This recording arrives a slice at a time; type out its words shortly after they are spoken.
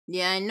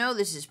Yeah, I know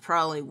this is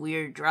probably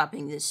weird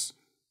dropping this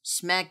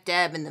smack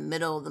dab in the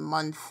middle of the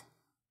month.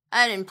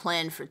 I didn't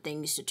plan for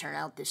things to turn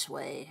out this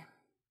way.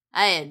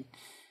 I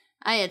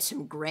had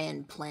some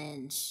grand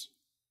plans.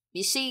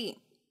 You see,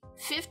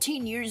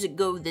 15 years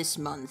ago this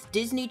month,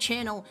 Disney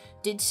Channel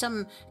did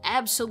something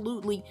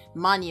absolutely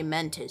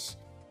monumentous.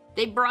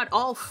 They brought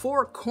all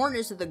 4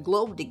 corners of the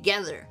globe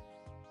together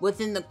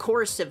within the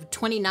course of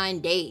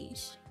 29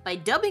 days. By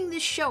dubbing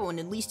this show in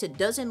at least a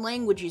dozen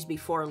languages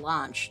before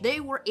launch, they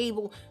were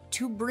able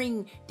to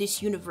bring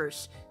this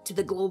universe to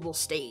the global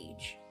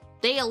stage.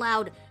 They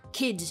allowed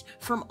kids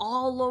from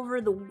all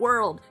over the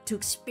world to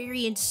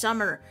experience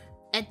summer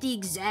at the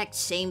exact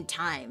same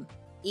time.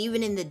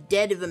 Even in the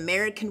dead of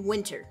American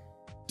winter,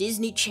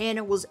 Disney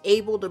Channel was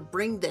able to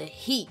bring the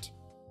heat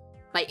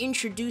by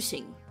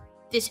introducing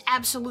this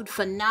absolute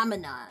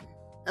phenomenon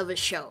of a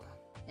show.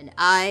 And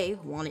I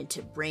wanted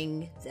to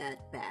bring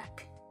that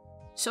back.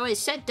 So I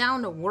sat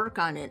down to work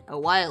on it a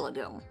while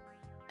ago.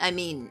 I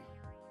mean,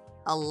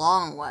 a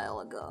long while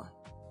ago.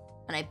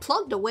 And I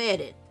plugged away at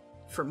it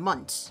for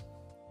months.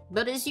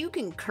 But as you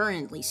can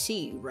currently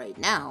see right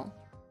now,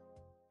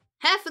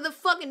 half of the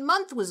fucking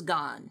month was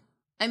gone.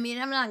 I mean,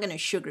 I'm not gonna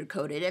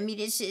sugarcoat it. I mean,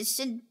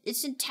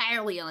 it's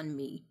entirely on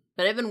me.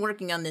 But I've been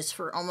working on this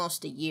for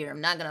almost a year.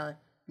 I'm not gonna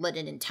let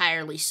it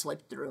entirely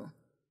slip through.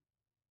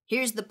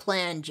 Here's the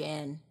plan,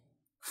 Jan.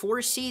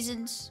 4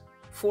 seasons,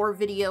 4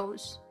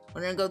 videos.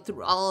 We're gonna go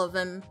through all of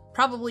them,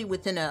 probably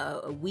within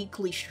a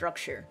weekly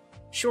structure.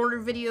 Shorter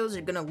videos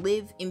are gonna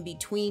live in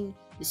between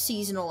the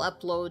seasonal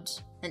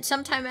uploads. And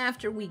sometime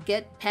after we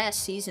get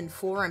past season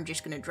 4, I'm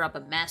just gonna drop a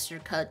master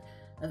cut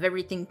of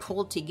everything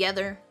pulled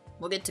together.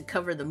 We'll get to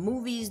cover the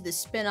movies, the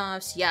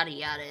spin-offs, yada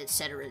yada,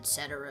 etc,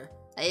 etc.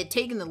 I had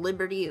taken the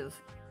liberty of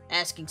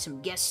asking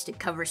some guests to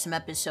cover some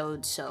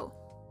episodes, so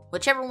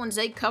whichever ones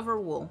they cover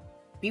will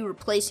be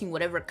replacing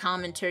whatever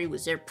commentary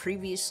was there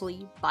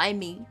previously by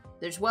me.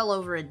 There's well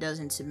over a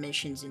dozen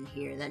submissions in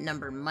here. That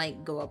number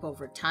might go up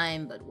over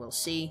time, but we'll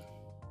see.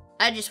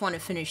 I just want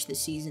to finish the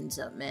seasons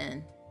up,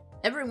 man.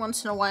 Every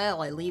once in a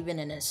while, I leave in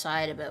an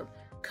aside about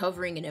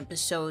covering an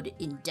episode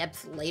in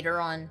depth later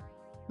on.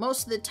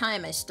 Most of the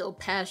time, I still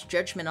pass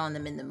judgment on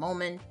them in the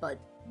moment, but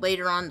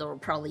later on, there will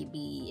probably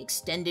be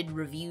extended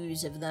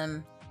reviews of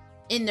them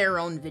in their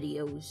own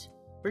videos.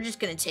 We're just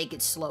gonna take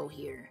it slow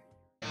here.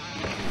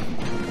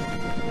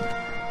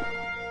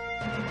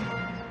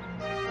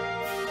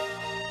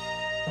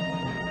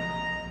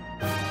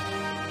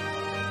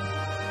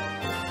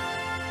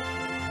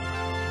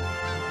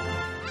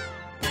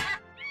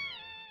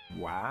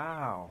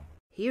 Wow.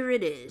 Here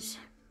it is,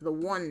 the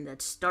one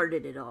that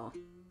started it all.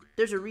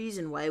 There's a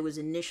reason why it was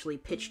initially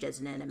pitched as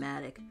an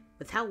animatic.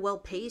 With how well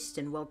paced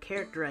and well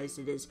characterized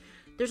it is,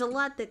 there's a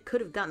lot that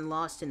could have gotten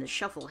lost in the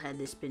shuffle had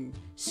this been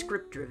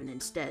script driven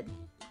instead.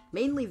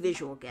 Mainly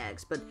visual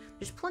gags, but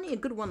there's plenty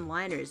of good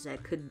one-liners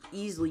that could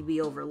easily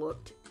be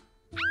overlooked.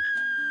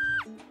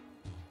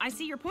 I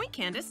see your point,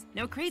 Candace.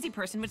 No crazy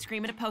person would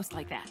scream at a post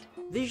like that.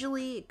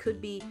 Visually, it could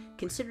be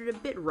considered a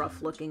bit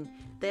rough looking.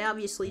 They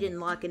obviously didn't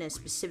lock in a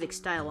specific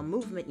style of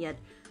movement yet,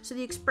 so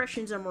the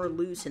expressions are more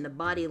loose and the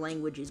body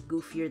language is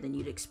goofier than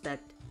you'd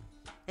expect.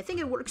 I think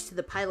it works to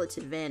the pilot's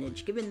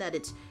advantage, given that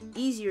it's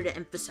easier to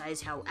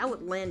emphasize how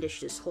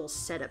outlandish this whole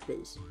setup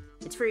is.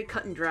 It's very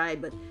cut and dry,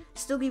 but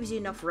still gives you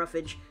enough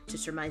roughage to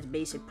surmise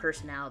basic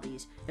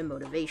personalities and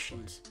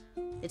motivations.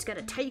 It's got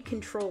a tight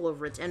control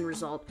over its end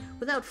result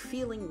without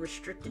feeling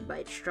restricted by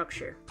its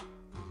structure.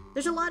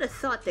 There's a lot of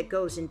thought that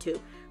goes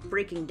into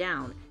breaking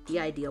down the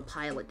ideal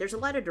pilot. There's a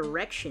lot of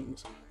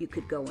directions you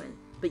could go in,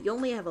 but you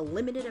only have a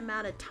limited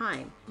amount of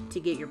time to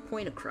get your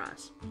point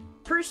across.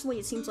 Personally,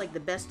 it seems like the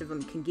best of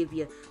them can give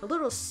you a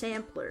little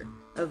sampler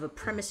of a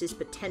premise's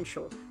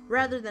potential,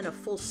 rather than a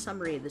full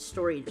summary of the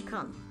story to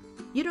come.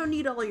 You don't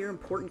need all your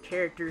important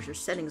characters or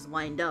settings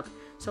lined up,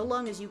 so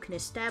long as you can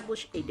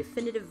establish a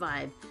definitive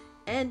vibe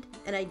and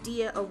an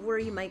idea of where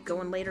you might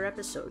go in later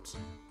episodes.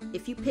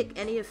 If you pick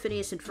any of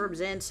Phineas and Ferb's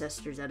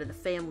ancestors out of the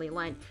family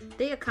line,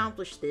 they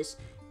accomplish this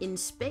in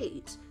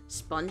spades.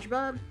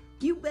 SpongeBob?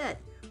 You bet.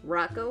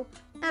 Rocco?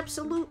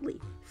 Absolutely.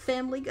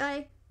 Family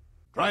Guy?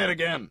 Try it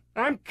again.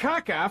 I'm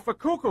Caca for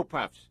Cocoa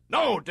Puffs.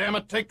 No, damn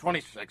it, take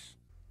 26.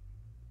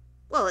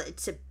 Well,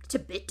 it's a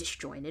bit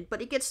disjointed,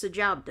 but it gets the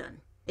job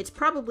done. It's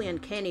probably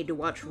uncanny to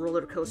watch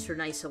Roller Coaster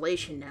in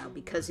isolation now,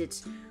 because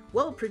it's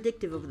well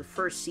predictive of the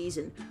first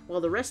season,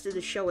 while the rest of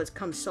the show has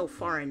come so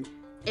far in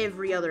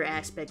every other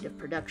aspect of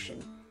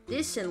production.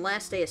 This and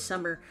Last Day of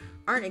Summer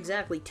aren't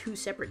exactly 2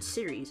 separate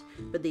series,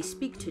 but they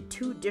speak to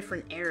 2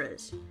 different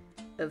eras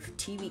of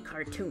TV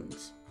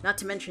cartoons, not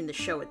to mention the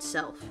show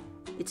itself.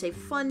 It's a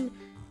fun,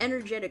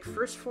 energetic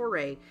first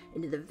foray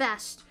into the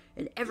vast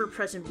and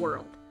ever-present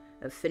world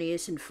of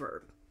Phineas and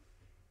Ferb.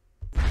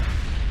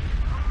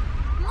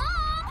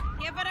 Mom!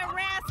 Give it a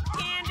rest,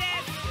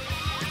 Candace!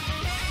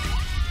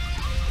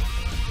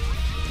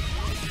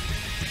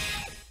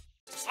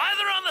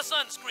 Slather on the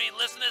sunscreen,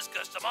 listeners,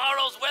 because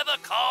tomorrow's weather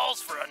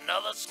calls for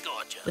another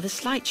scorcher. With a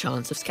slight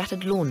chance of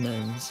scattered lawn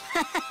gnomes.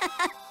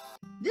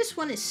 This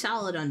one is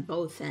solid on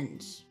both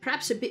ends.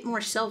 Perhaps a bit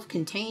more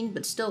self-contained,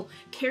 but still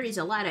carries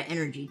a lot of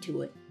energy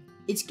to it.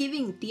 It's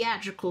giving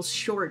theatrical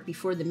short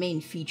before the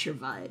main feature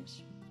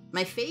vibes.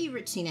 My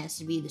favorite scene has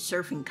to be the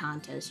surfing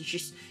contest. It's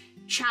just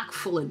chock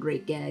full of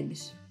great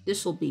gags.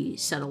 This will be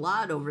said a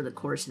lot over the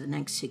course of the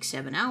next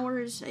 6-7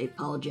 hours. I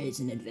apologize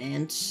in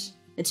advance.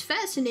 It's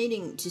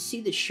fascinating to see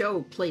the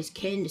show place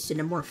Candace in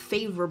a more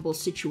favorable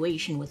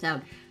situation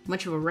without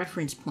much of a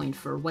reference point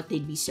for what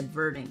they'd be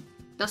subverting.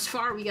 Thus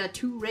far, we got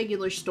 2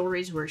 regular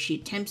stories where she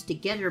attempts to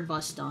get her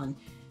bust on,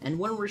 and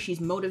one where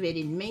she's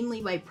motivated mainly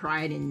by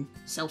pride and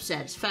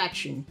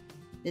self-satisfaction.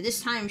 And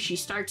this time, she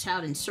starts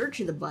out in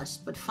search of the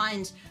bust, but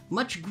finds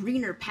much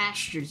greener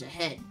pastures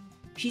ahead.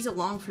 She's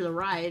along for the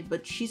ride,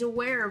 but she's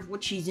aware of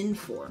what she's in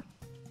for.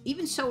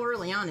 Even so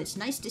early on, it's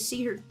nice to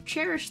see her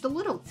cherish the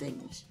little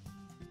things.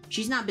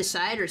 She's not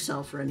beside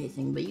herself or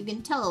anything, but you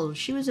can tell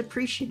she was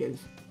appreciative.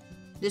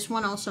 This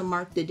one also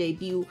marked the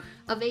debut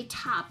of a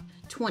top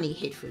 20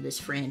 hit for this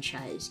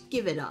franchise.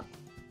 Give it up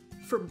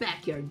for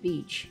Backyard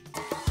Beach.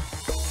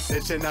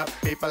 Listen up,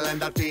 people,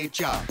 and I'll teach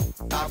ya.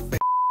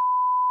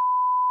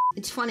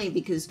 It's funny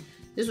because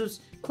this was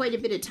quite a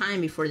bit of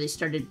time before they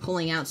started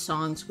pulling out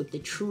songs with the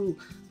true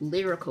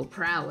lyrical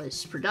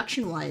prowess.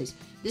 Production-wise,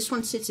 this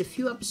one sits a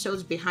few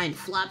episodes behind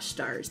Flop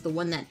Stars, the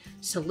one that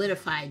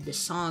solidified the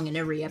song in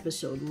every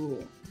episode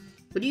rule.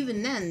 But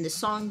even then, the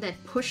song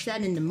that pushed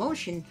that into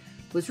motion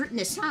was written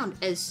to sound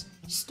as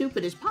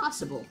stupid as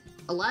possible.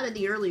 A lot of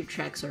the earlier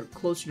tracks are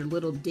closer to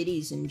little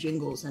ditties and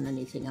jingles than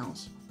anything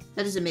else.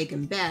 That doesn't make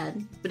them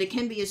bad, but it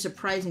can be a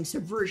surprising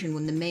subversion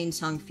when the main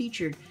song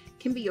featured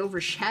can be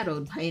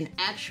overshadowed by an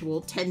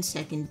actual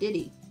 10-second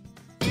ditty.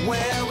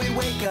 Where we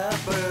wake up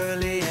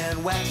early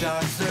and wax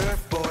our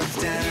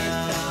surfboards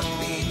down.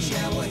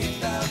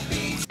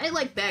 I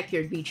like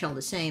Backyard Beach all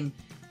the same,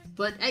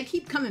 but I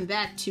keep coming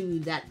back to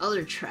that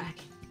other track.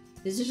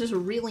 This is just a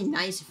really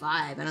nice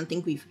vibe. I don't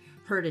think we've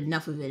heard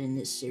enough of it in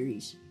this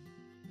series.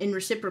 In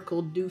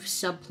reciprocal, Doof's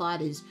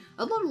subplot is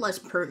a little less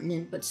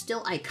pertinent, but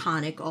still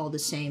iconic all the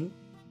same.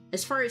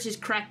 As far as his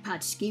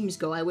crackpot schemes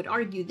go, I would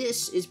argue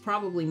this is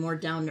probably more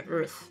down to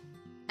earth.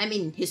 I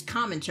mean, his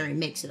commentary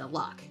makes it a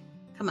lock.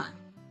 Come on.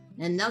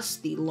 And thus,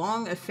 the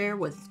long affair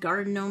with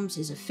garden gnomes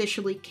is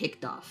officially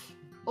kicked off.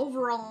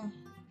 Overall,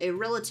 a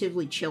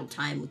relatively chill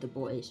time with the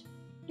boys.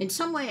 In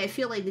some way, I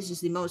feel like this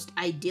is the most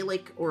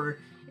idyllic, or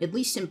at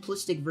least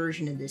simplistic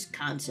version of this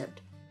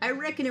concept. I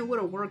reckon it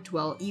would have worked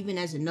well even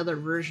as another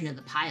version of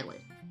the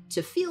pilot. It's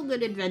a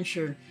feel-good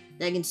adventure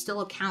that can still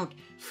account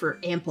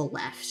for ample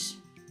laughs.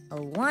 A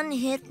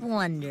one-hit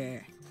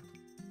wonder.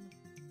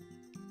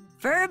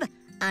 Ferb,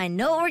 I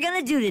know what we're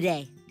gonna do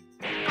today.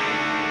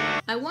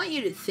 I want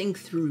you to think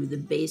through the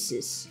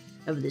basis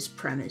of this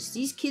premise.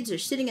 These kids are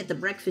sitting at the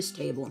breakfast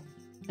table,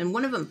 and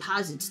one of them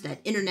posits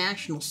that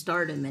international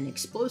stardom and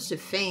explosive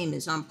fame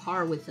is on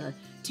par with a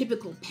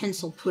typical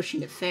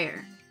pencil-pushing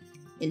affair.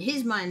 In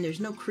his mind, there's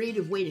no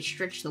creative way to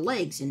stretch the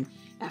legs, and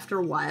after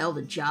a while,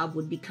 the job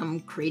would become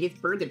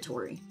creative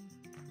purgatory.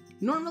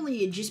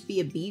 Normally, it'd just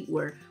be a beat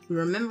where we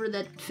remember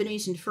that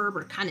Phineas and Ferb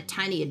are kind of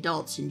tiny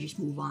adults and just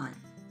move on.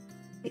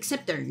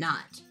 Except they're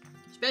not.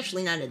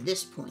 Especially not at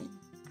this point.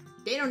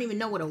 They don't even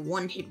know what a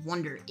one-hit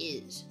wonder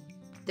is.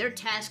 Their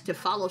task to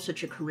follow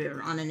such a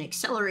career on an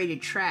accelerated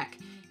track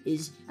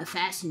is a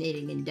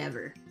fascinating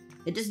endeavor.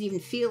 It doesn't even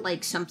feel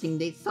like something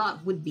they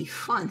thought would be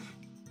fun.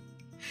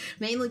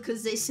 Mainly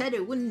because they said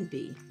it wouldn't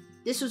be.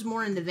 This was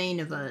more in the vein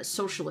of a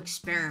social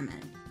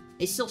experiment.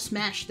 They still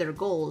smashed their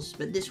goals,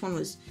 but this one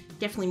was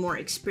definitely more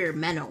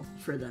experimental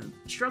for them.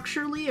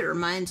 Structurally, it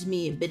reminds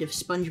me a bit of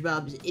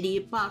SpongeBob's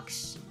Idiot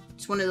Box.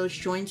 It's one of those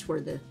joints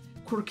where the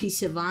quirky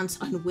savants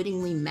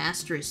unwittingly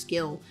master a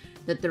skill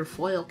that their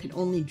foil can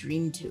only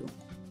dream to.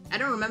 I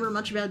don't remember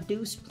much about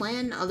Doof's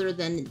plan other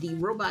than the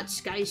robot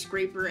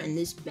skyscraper and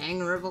this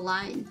banger of a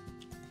line.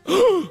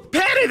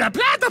 Perry the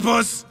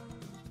platypus!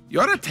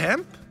 You're a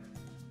temp?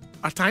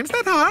 Are times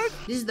that hard?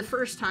 This is the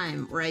first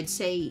time where I'd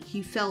say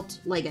he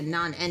felt like a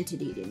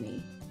non-entity to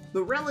me.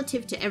 But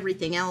relative to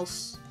everything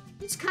else,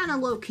 it's kinda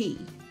low-key.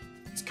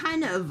 It's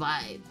kinda a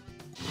vibe.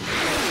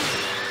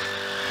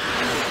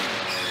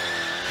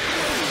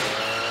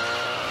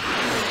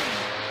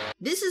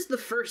 This is the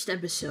first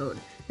episode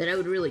that I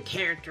would really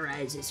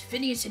characterize as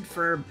Phineas and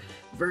Ferb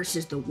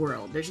versus the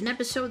world. There's an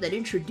episode that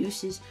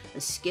introduces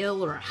a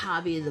skill or a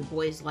hobby the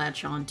boys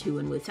latch onto,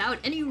 and without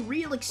any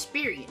real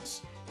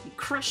experience, you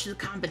crush the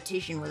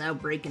competition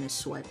without breaking a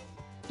sweat.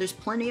 There's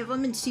plenty of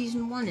them in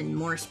Season 1 and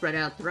more spread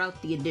out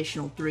throughout the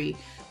additional 3,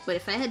 but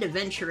if I had to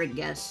venture a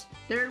guess,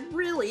 they're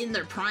really in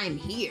their prime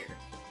here.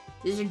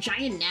 There's a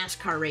giant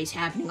NASCAR race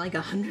happening like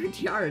 100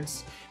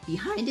 yards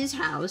behind his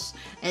house,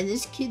 and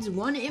this kid's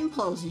one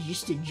impulse is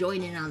just to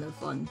join in on the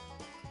fun.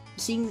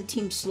 Seeing the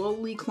team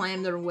slowly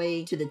climb their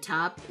way to the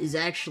top is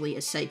actually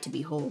a sight to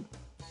behold.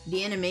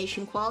 The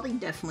animation quality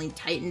definitely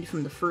tightened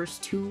from the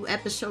first 2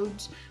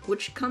 episodes,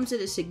 which comes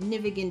at a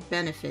significant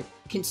benefit,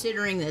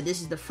 considering that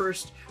this is the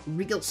first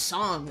real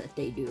song that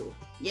they do.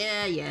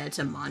 Yeah, it's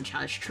a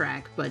montage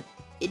track, but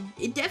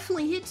it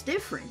definitely hits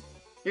different.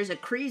 There's a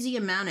crazy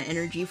amount of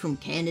energy from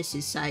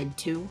Candace's side,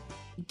 too.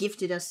 He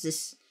gifted us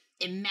this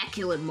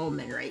immaculate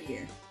moment right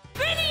here.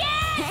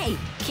 Hey,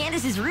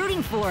 Candace is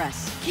rooting for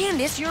us.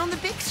 Candace, you're on the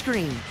big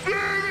screen.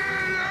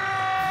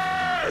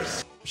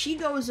 She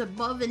goes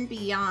above and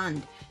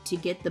beyond to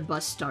get the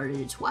bus started.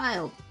 It's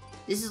wild.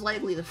 This is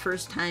likely the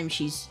first time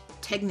she's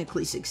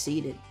technically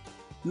succeeded.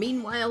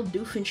 Meanwhile,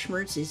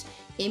 Doofenshmirtz is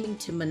aiming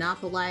to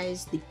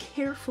monopolize the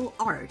careful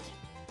art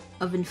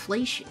of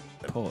inflation.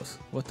 Pause.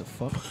 What the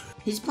fuck?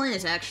 His plan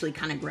is actually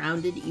kind of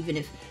grounded, even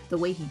if the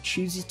way he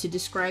chooses to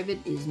describe it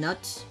is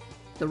nuts.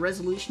 The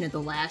resolution of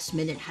the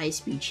last-minute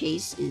high-speed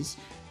chase is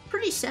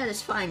pretty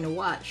satisfying to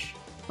watch.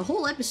 The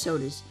whole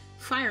episode is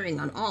firing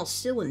on all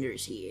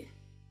cylinders here.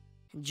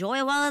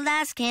 Enjoy while it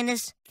lasts,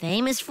 Candace.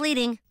 Fame is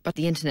fleeting. But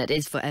the internet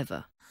is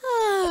forever.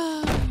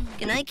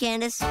 Good night,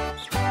 Candace.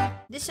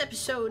 This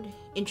episode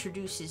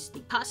introduces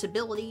the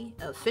possibility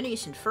of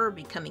Phineas and Ferb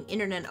becoming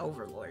internet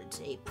overlords,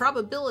 a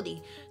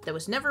probability that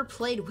was never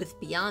played with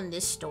beyond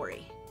this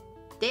story.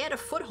 They had a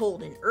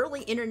foothold in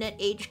early internet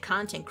age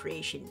content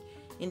creation.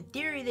 In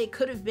theory, they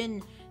could have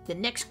been the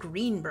next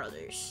Green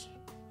Brothers.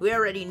 We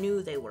already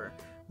knew they were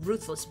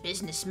ruthless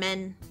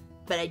businessmen,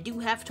 but I do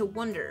have to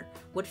wonder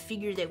what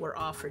figure they were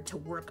offered to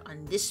work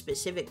on this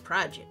specific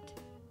project.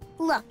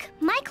 Look,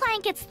 my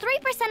client gets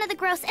 3% of the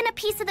gross and a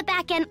piece of the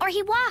back end, or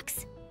he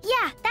walks.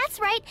 Yeah, that's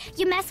right.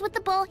 You mess with the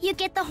bull, you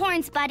get the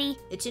horns, buddy.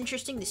 It's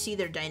interesting to see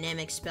their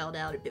dynamics spelled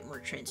out a bit more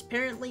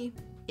transparently.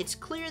 It's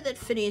clear that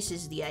Phineas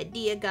is the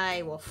idea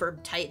guy while Ferb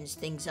tightens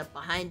things up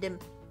behind him.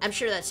 I'm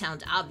sure that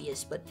sounds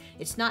obvious, but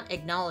it's not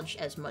acknowledged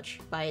as much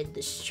by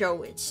the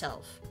show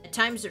itself. At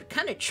times they're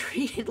kind of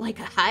treated like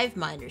a hive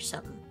mind or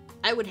something.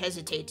 I would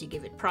hesitate to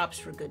give it props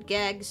for good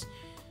gags,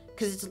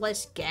 because it's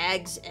less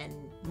gags and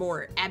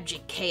more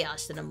abject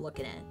chaos that I'm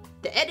looking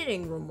at. The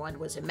editing room one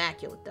was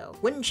immaculate though.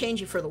 Wouldn't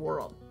change it for the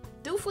world.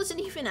 Doof wasn't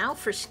even out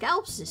for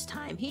scalps this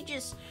time. He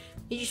just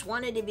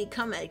wanted to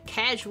become a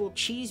casual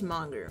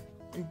cheesemonger.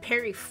 And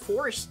Perry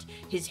forced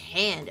his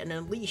hand and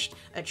unleashed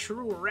a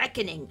true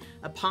reckoning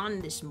upon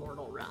this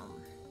mortal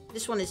realm.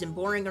 This one isn't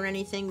boring or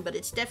anything, but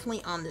it's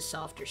definitely on the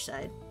softer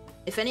side.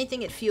 If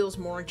anything, it feels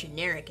more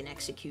generic in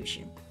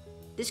execution.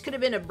 This could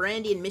have been a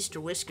Brandy and Mr.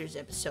 Whiskers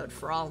episode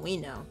for all we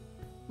know.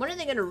 When are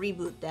they going to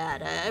reboot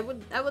that? I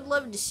would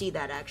love to see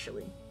that,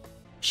 actually.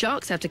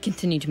 Sharks have to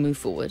continue to move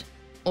forward,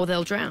 or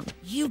they'll drown.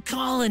 You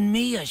calling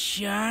me a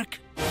shark?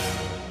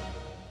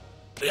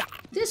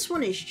 This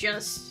one is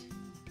just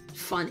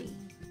funny.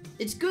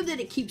 It's good that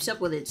it keeps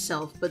up with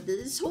itself, but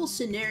this whole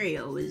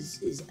scenario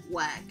is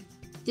whack.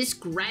 This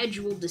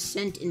gradual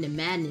descent into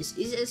madness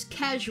is as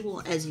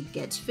casual as it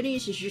gets.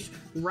 Phineas is just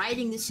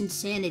riding this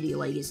insanity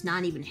like it's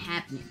not even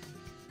happening.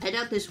 I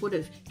doubt this would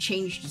have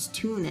changed his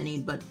tune any,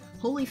 but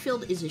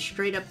Holyfield is a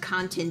straight-up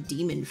content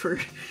demon for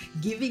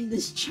giving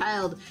this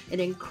child an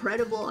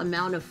incredible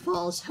amount of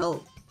false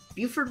hope.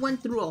 Buford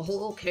went through a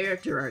whole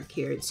character arc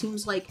here. It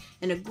seems like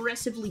an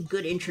aggressively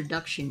good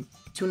introduction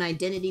to an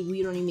identity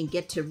we don't even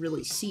get to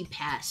really see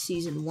past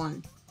Season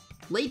 1.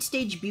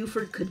 Late-stage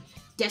Buford could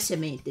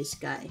decimate this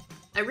guy.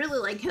 I really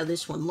like how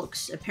this one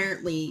looks.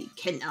 Apparently,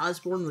 Ken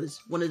Osborne was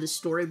one of the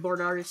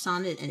storyboard artists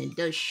on it, and it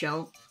does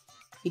show.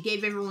 He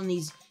gave everyone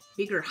these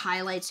bigger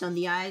highlights on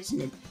the eyes,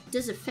 and it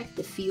does affect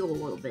the feel a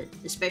little bit,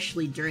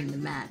 especially during the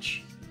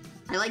match.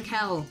 I like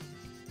how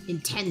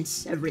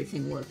intense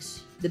everything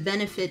looks. The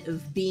benefit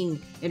of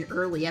being an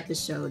early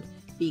episode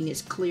being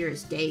as clear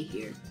as day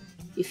here.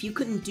 If you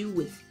couldn't do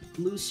with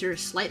looser,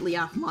 slightly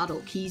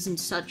off-model keys and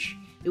such,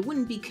 it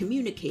wouldn't be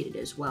communicated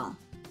as well.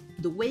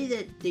 The way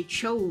that they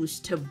chose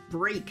to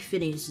break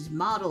Phineas's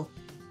model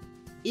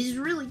is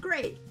really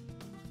great.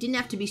 Didn't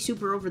have to be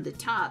super over the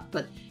top,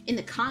 but in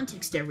the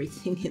context of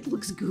everything, it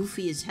looks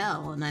goofy as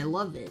hell, and I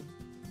love it.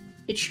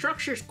 It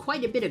structures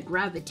quite a bit of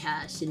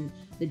gravitas in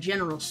the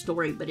general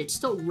story, but it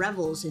still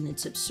revels in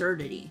its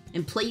absurdity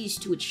and plays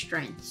to its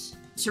strengths.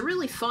 It's a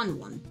really fun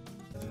one.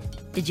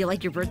 Did you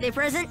like your birthday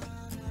present?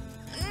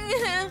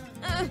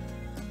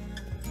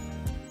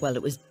 Well,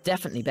 it was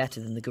definitely better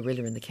than the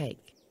gorilla in the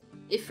cake.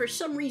 If for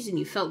some reason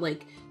you felt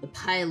like the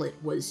pilot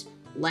was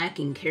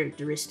lacking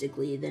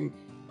characteristically, then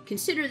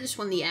consider this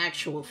one the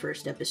actual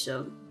first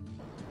episode.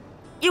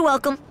 You're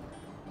welcome.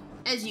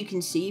 As you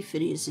can see,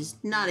 Phineas has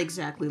not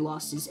exactly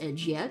lost his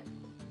edge yet.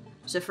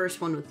 It's the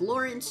first one with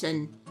Lawrence,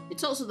 and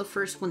it's also the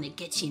first one that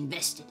gets you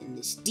invested in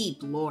this deep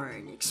lore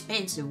and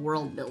expansive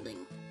world building.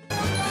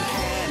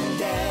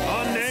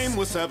 A name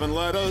with 7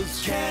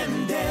 letters.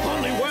 Candace.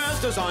 Only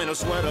wears designer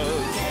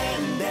sweaters.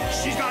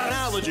 Candace. She's got an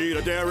allergy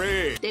to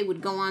dairy. They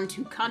would go on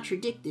to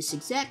contradict this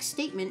exact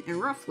statement in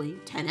roughly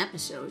 10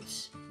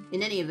 episodes.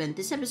 In any event,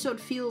 this episode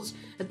feels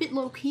a bit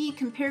low-key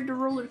compared to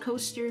Roller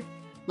Coaster.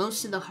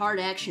 Most of the hard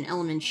action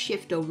elements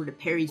shift over to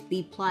Perry's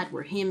B-plot,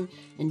 where him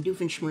and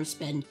Doofenshmirtz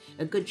spend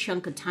a good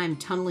chunk of time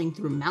tunneling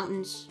through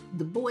mountains.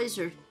 The boys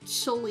are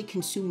solely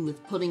consumed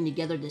with putting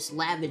together this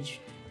lavish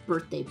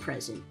birthday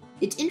present.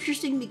 It's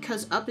interesting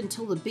because up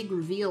until the big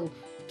reveal,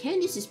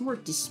 Candace is more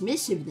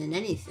dismissive than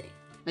anything.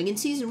 Like in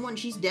Season 1,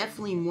 she's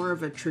definitely more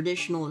of a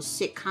traditional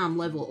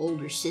sitcom-level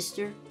older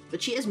sister.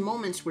 but she has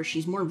moments where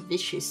she's more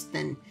vicious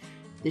than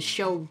the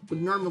show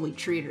would normally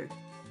treat her.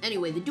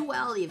 Anyway, the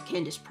duality of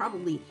Candace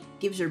probably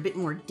gives her a bit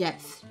more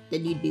depth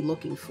than you'd be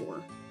looking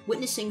for.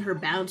 Witnessing her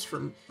bounce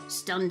from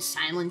stunned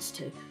silence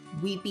to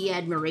weepy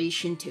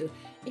admiration to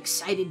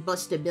excited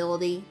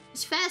bustability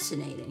is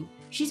fascinating.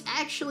 She's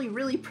actually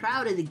really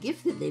proud of the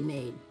gift that they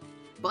made.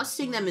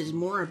 Busting them is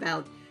more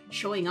about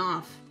showing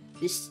off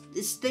this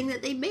thing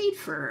that they made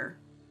for her.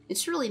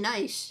 It's really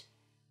nice.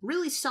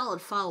 Really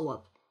solid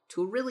follow-up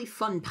to a really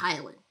fun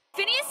pilot.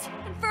 Phineas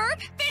and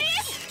Ferb?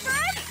 Phineas,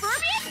 Ferb,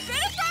 Ferbius,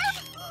 Phineas,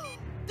 Ferb?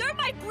 They're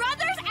my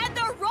brothers and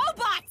they're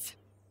robots!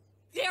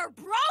 They're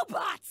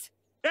robots!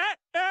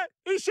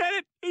 He said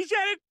it! He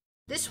said it!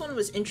 This one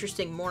was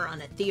interesting more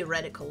on a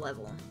theoretical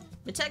level.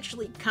 It's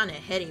actually kinda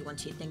heady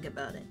once you think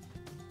about it.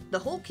 The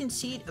whole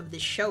conceit of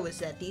this show is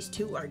that these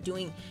two are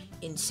doing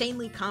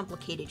insanely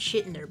complicated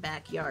shit in their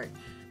backyard,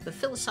 but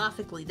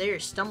philosophically they are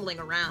stumbling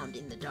around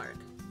in the dark.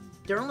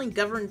 They're only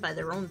governed by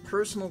their own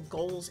personal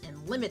goals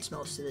and limits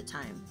most of the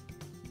time.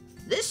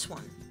 This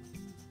one,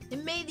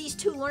 it made these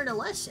two learn a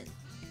lesson.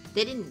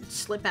 They didn't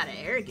slip out of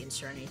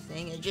arrogance or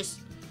anything, they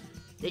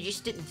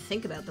just didn't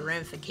think about the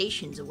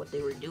ramifications of what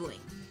they were doing.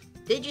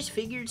 They just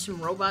figured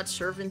some robot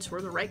servants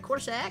were the right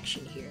course of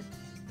action here.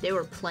 They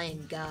were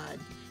playing God,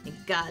 and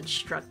God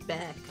struck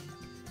back.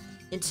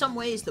 In some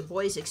ways, the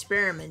boys'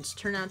 experiments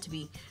turn out to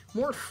be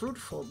more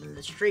fruitful than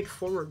the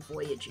straightforward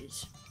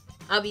voyages.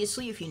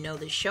 Obviously, if you know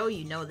this show,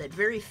 you know that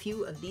very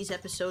few of these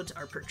episodes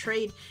are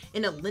portrayed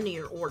in a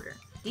linear order.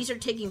 These are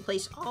taking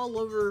place all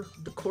over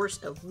the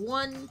course of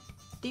one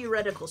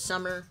theoretical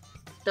summer,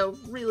 though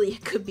really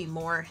it could be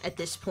more at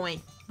this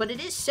point. But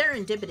it is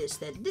serendipitous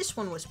that this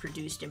one was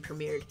produced and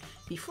premiered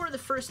before the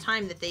first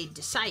time that they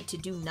decide to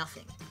do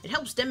nothing. It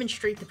helps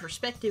demonstrate the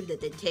perspective that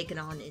they've taken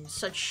on in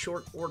such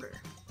short order.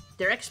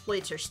 Their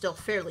exploits are still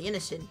fairly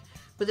innocent,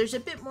 but there's a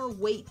bit more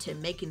weight to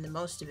making the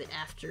most of it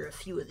after a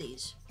few of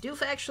these.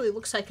 Doof actually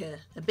looks like a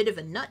bit of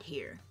a nut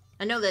here.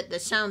 I know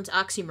that sounds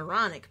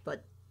oxymoronic,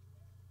 but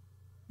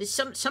there's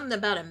something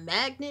about a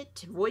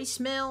magnet,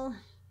 voicemail,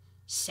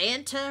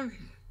 Santa,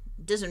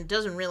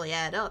 doesn't really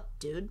add up,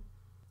 dude.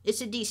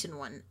 It's a decent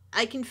one.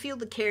 I can feel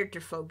the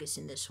character focus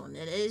in this one,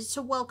 and it's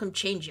a welcome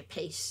change of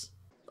pace.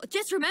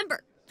 Just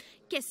remember,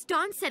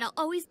 Gaston said I'll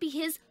always be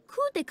his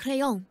coup de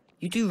crayon.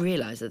 You do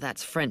realize that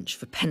that's French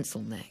for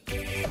pencil neck.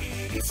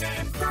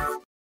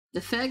 The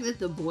fact that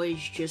the boys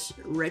just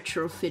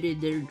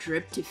retrofitted their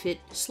drip to fit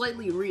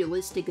slightly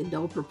realistic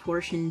adult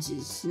proportions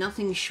is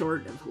nothing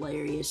short of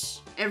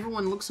hilarious.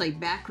 Everyone looks like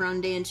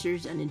background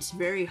dancers, and it's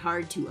very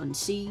hard to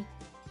unsee.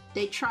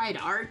 They tried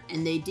art,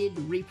 and they did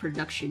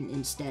reproduction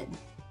instead.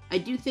 I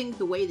do think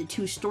the way the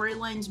two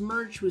storylines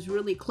merged was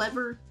really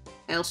clever.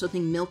 I also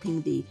think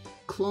milking the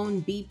clone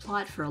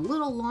B-plot for a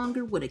little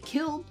longer would have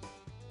killed.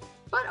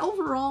 But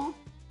overall,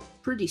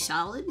 pretty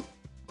solid.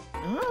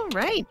 All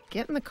right,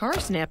 get in the car,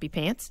 Snappy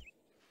Pants.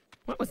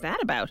 What was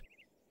that about?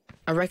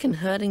 I reckon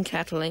herding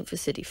cattle ain't for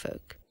city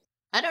folk.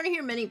 I don't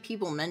hear many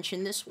people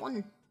mention this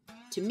one.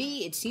 To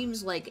me, it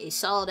seems like a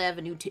solid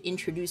avenue to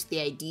introduce the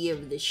idea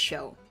of this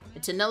show.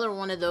 It's another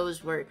one of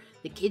those where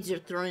the kids are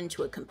thrown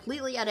into a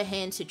completely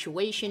out-of-hand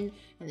situation,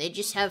 and they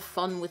just have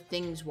fun with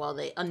things while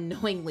they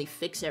unknowingly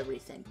fix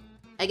everything.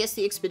 I guess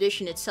the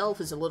expedition itself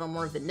is a little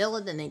more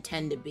vanilla than they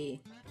tend to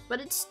be, but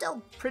it's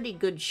still pretty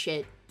good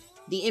shit.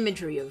 The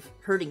imagery of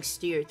herding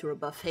steer through a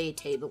buffet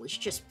table is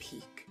just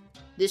peak.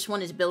 This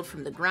one is built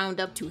from the ground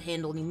up to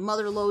handle the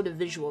motherload of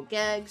visual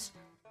gags,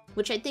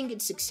 which I think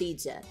it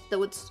succeeds at,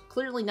 though it's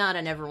clearly not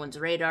on everyone's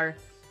radar.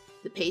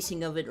 The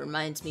pacing of it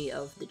reminds me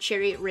of the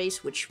chariot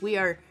race, which we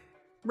are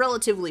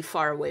relatively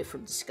far away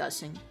from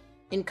discussing.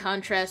 In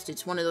contrast,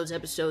 it's one of those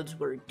episodes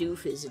where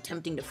Doof is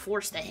attempting to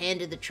force the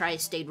hand of the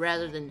tri-state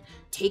rather than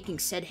taking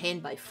said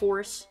hand by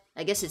force.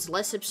 I guess it's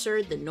less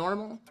absurd than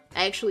normal.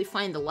 I actually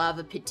find the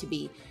lava pit to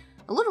be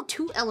a little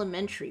too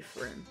elementary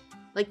for him.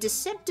 Like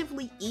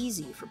deceptively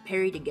easy for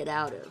Perry to get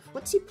out of.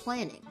 What's he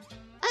planning?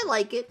 I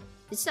like it.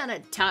 It's not a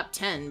top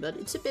 10, but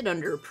it's a bit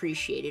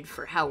underappreciated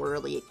for how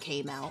early it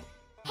came out.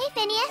 Hey,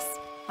 Phineas.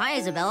 Hi,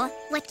 Isabella.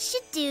 What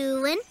you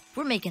doing?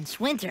 We're making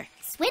Swinter.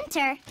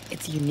 Swinter?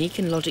 It's a unique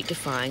and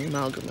logic-defying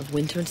amalgam of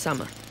winter and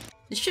summer.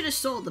 They should have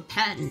sold the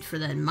patent for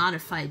that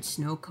modified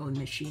snow cone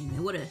machine.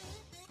 It would have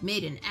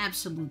made an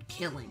absolute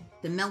killing.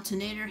 The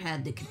Meltonator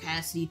had the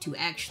capacity to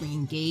actually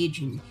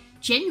engage in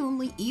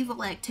genuinely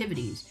evil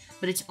activities,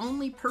 but its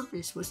only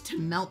purpose was to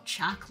melt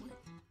chocolate.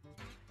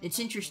 It's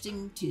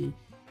interesting to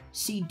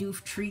see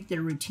Doof treat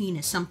their routine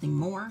as something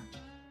more.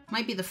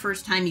 Might be the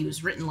first time he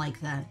was written like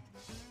that.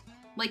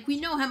 Like, we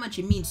know how much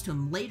it means to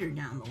him later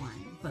down the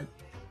line, but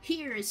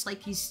here it's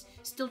like he's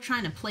still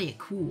trying to play it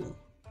cool.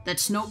 That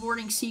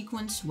snowboarding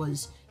sequence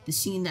was the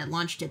scene that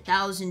launched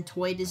 1,000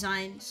 toy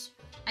designs.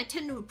 I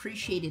tend to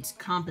appreciate its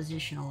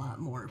composition a lot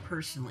more,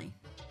 personally.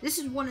 This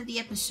is one of the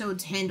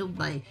episodes handled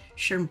by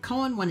Sherm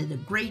Cohen, one of the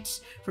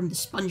greats from the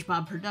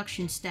SpongeBob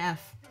production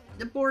staff.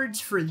 The boards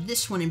for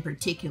this one in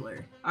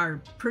particular are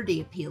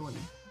pretty appealing.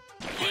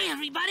 Hey,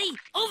 everybody!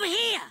 Over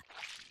here!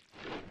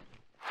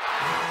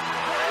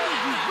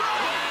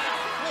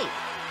 Wait,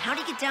 How'd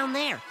he get down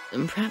there?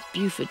 And perhaps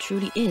Buford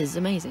truly is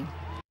amazing.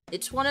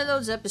 It's one of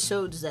those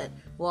episodes that,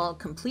 while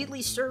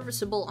completely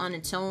serviceable on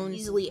its own,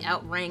 easily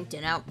outranked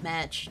and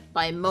outmatched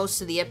by most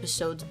of the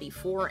episodes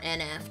before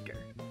and after.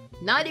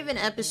 Not even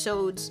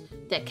episodes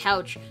that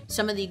couch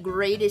some of the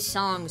greatest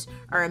songs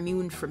are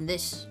immune from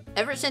this.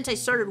 Ever since I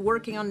started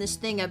working on this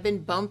thing, I've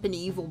been bumping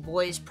Evil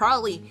Boys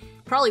probably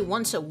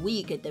once a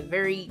week at the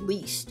very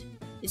least.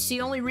 It's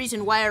the only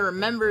reason why I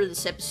remember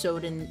this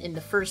episode in the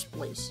first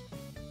place.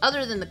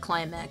 Other than the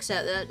climax,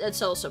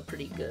 that's also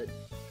pretty good.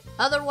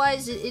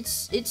 Otherwise,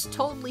 it's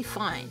totally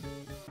fine.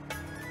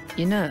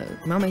 You know,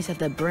 mummies have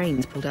their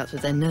brains pulled out through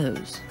their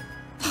nose.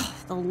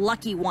 The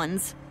lucky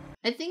ones.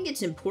 I think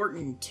it's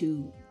important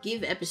to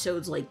give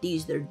episodes like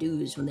these their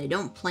dues when they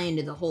don't play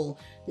into the whole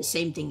the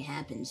same thing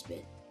happens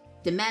bit.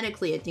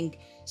 Thematically, I think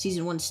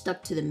Season 1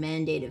 stuck to the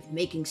mandate of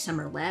making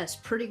summer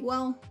last pretty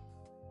well.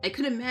 I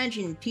could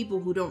imagine people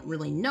who don't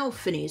really know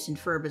Phineas and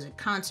Ferb as a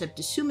concept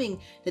assuming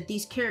that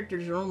these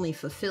characters are only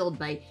fulfilled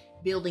by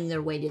building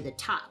their way to the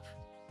top.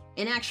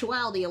 In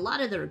actuality, a lot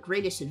of their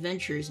greatest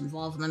adventures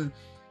involve them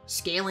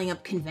scaling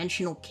up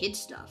conventional kid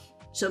stuff,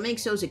 so it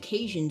makes those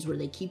occasions where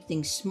they keep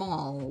things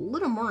small a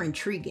little more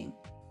intriguing.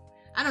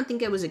 I don't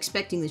think I was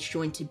expecting this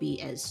joint to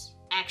be as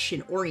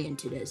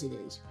action-oriented as it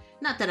is.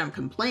 Not that I'm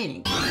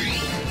complaining.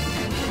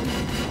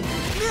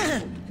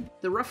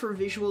 The rougher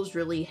visuals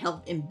really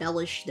help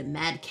embellish the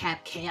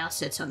madcap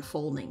chaos that's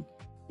unfolding.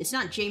 It's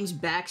not James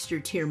Baxter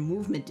tier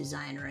movement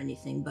design or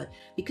anything, but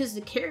because the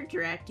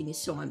character acting is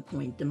so on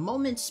point, the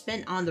moments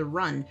spent on the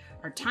run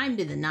are timed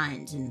to the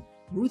nines and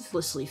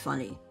ruthlessly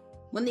funny.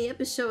 When the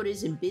episode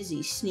isn't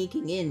busy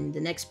sneaking in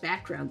the next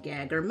background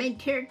gag, our main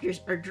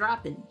characters are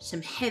dropping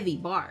some heavy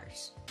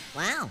bars.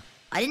 Wow,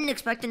 I didn't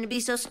expect him to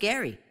be so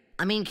scary.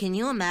 I mean, can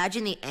you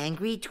imagine the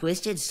angry,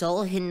 twisted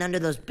soul hidden under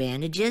those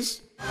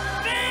bandages?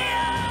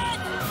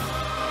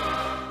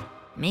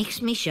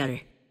 Makes me shudder.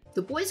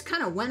 The boys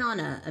kind of went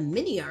on a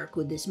mini-arc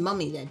with this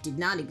mummy that did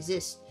not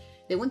exist.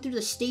 They went through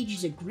the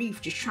stages of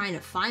grief just trying to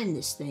find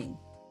this thing.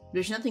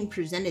 There's nothing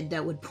presented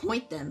that would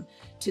point them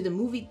to the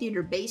movie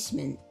theater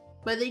basement,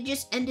 but they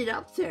just ended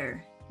up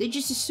there. They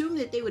just assumed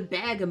that they would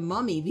bag a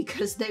mummy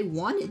because they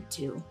wanted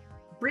to,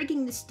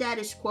 breaking the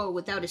status quo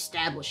without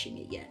establishing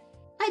it yet.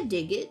 I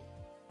dig it.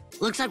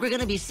 Looks like we're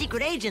gonna be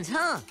secret agents,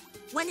 huh?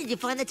 When did you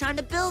find the time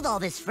to build all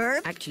this,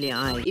 Ferb? Actually,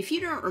 If you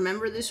don't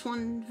remember this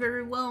one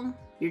very well,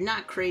 you're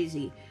not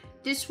crazy.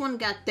 This one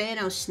got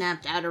Thanos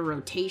snapped out of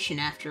rotation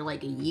after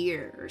like a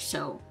year or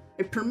so.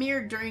 It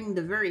premiered during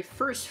the very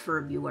first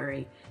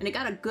Ferbruary, and it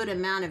got a good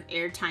amount of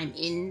airtime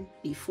in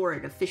before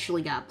it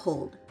officially got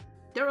pulled.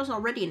 There was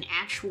already an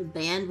actual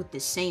band with the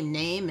same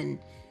name, and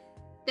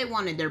they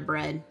wanted their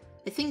bread.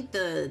 I think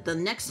the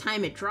next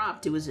time it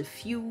dropped, it was a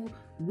few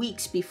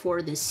weeks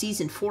before the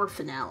Season 4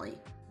 finale.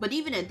 But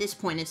even at this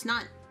point, it's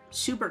not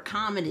super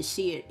common to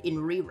see it in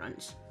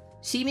reruns.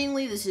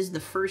 Seemingly, this is the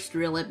first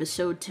real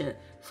episode to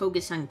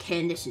focus on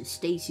Candace and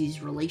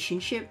Stacy's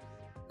relationship.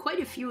 Quite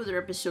a few of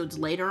their episodes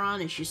later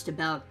on is just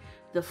about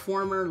the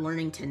former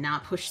learning to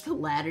not push the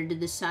latter to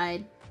the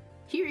side.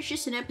 Here is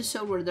just an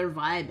episode where they're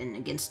vibing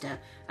against a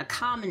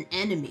common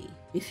enemy,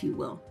 if you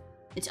will.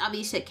 It's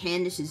obvious that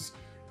Candace is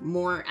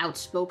more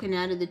outspoken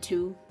out of the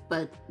two,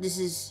 but this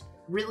is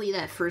really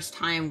that first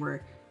time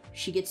where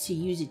she gets to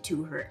use it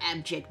to her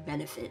abject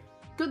benefit.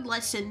 Good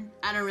lesson.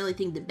 I don't really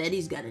think that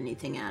Betty's got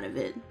anything out of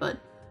it, but,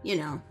 you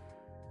know,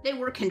 they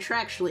were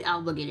contractually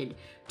obligated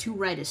to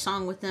write a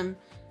song with them.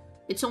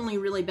 It's only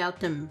really about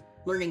them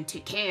learning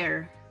to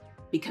care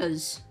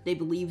because they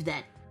believe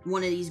that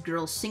one of these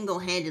girls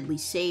single-handedly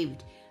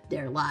saved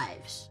their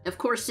lives. Of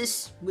course,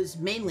 this was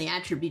mainly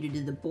attributed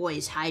to the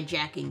boys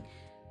hijacking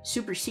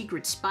super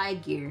secret spy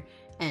gear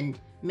and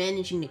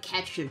managing to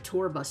catch their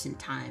tour bus in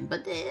time,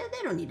 but they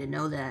don't need to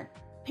know that.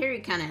 Perry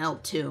kind of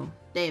helped too.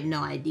 They have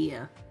no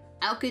idea.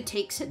 Alka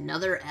takes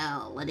another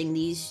L, letting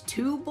these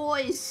two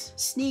boys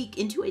sneak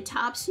into a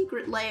top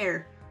secret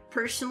lair.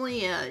 Personally,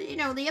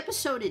 the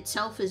episode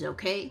itself is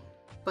okay,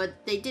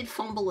 but they did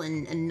fumble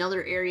in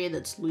another area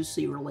that's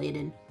loosely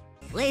related.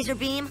 Laser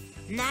beam,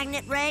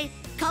 magnet ray,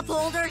 cup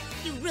holder.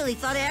 You really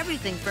thought of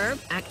everything,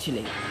 Ferb.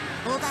 Actually,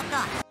 Hold that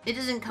thought. It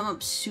doesn't come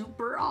up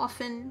super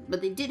often,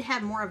 but they did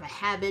have more of a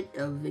habit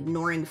of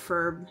ignoring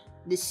Ferb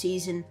this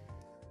season.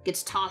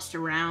 Gets tossed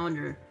around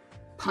or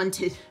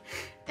punted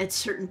at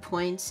certain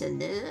points,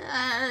 and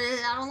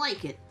I don't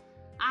like it.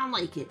 I don't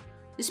like it.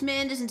 This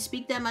man doesn't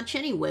speak that much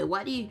anyway.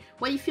 Why do you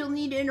feel the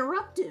need to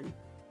interrupt him?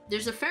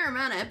 There's a fair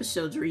amount of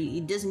episodes where he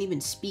doesn't even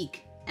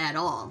speak at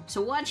all.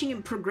 So watching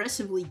him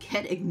progressively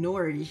get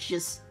ignored is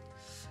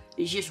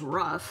just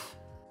rough.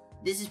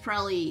 This is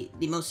probably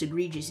the most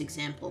egregious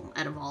example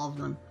out of all of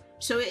them.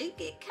 So it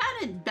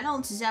kind of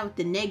balances out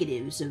the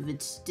negatives of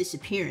its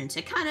disappearance.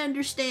 I kind of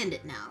understand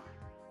it now.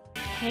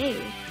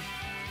 Hey,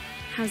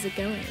 how's it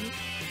going?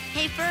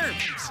 Hey, Ferb,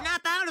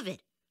 snap out of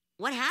it.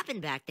 What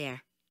happened back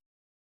there?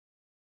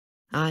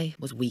 I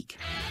was weak.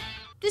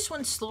 This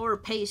one's slower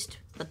paced,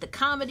 but the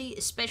comedy,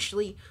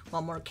 especially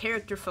while more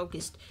character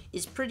focused,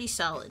 is pretty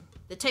solid.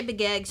 The type of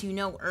gags you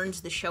know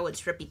earns the show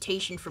its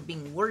reputation for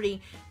being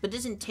wordy, but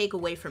doesn't take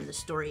away from the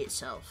story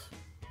itself.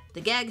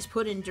 The gags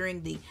put in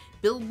during the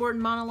billboard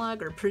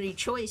monologue are pretty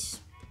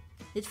choice.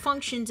 It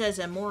functions as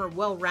a more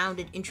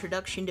well-rounded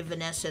introduction to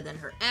Vanessa than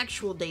her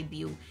actual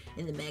debut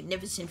in The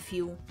Magnificent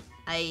Few.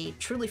 I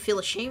truly feel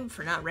ashamed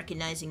for not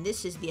recognizing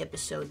this as the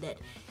episode that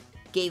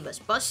gave us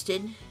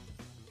Busted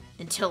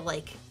until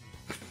like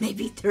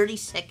maybe 30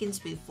 seconds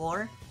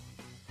before.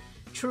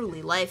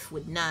 Truly, life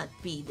would not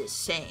be the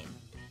same.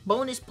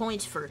 Bonus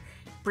points for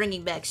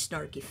bringing back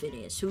Snarky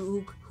Phineas.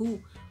 Who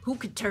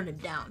could turn him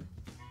down?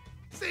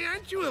 Say,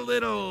 aren't you a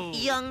little...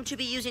 Young to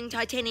be using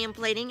titanium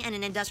plating and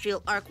an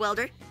industrial arc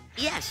welder?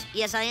 Yes,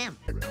 I am.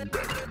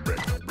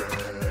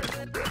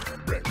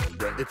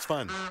 It's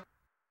fun.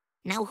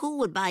 Now who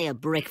would buy a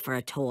brick for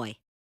a toy?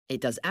 It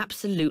does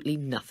absolutely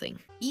nothing.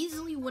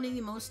 Easily one of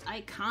the most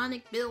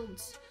iconic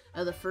builds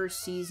of the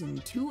first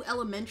season. 2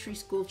 elementary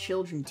school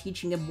children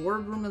teaching a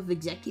boardroom of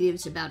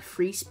executives about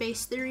free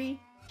space theory.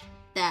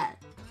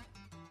 That's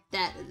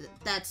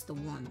the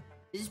one.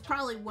 This is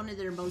probably one of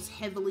their most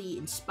heavily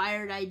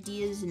inspired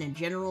ideas in a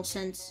general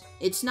sense.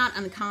 It's not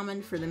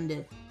uncommon for them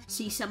to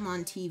see something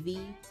on TV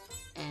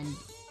and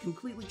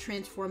completely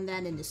transform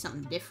that into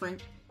something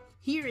different.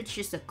 Here it's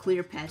just a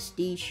clear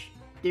pastiche.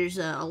 There's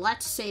a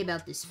lot to say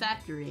about this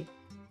factory.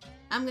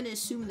 I'm gonna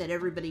assume that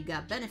everybody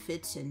got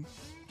benefits and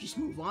just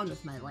move on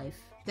with my life.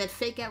 That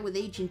fake out with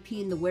Agent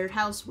P in the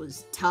warehouse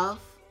was tough.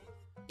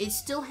 It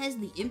still has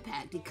the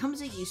impact. It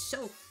comes at you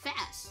so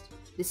fast.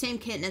 The same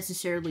can't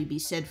necessarily be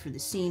said for the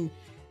scene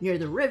near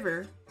the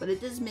river, but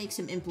it does make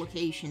some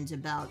implications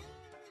about...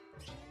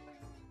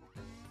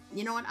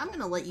 You know what? I'm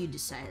gonna let you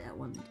decide that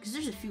one, because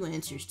there's a few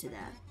answers to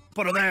that.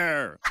 Put it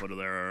there. Put it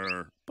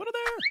there. Put it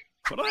there.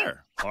 Put it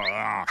there.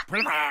 Put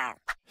it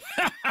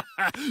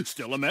there.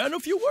 Still a man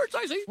of few words,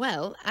 I see.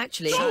 Well,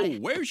 actually, So,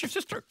 where's your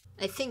sister?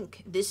 I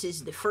think this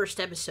is the first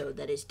episode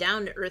that is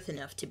down to earth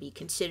enough to be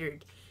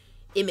considered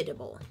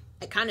imitable.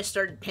 I kind of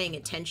started paying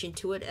attention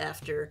to it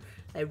after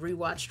I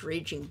rewatched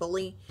Raging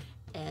Bully,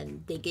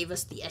 and they gave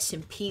us the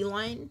S&P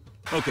line.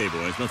 Okay,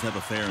 boys, let's have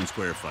a fair and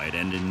square fight,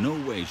 and in no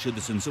way should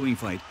this ensuing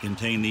fight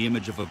contain the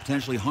image of a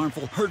potentially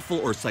harmful, hurtful,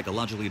 or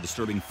psychologically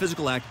disturbing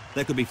physical act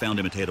that could be found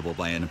imitatable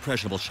by an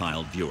impressionable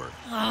child viewer.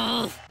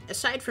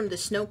 Aside from the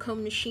snow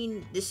cone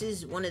machine, this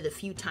is one of the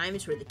few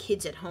times where the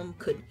kids at home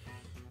could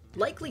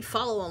likely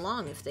follow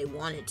along if they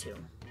wanted to.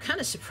 Kind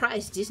of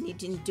surprised Disney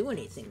didn't do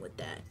anything with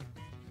that.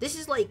 This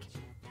is like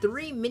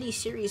 3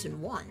 miniseries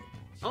in one.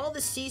 All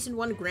the season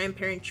 1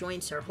 grandparent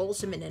joints are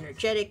wholesome and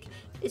energetic.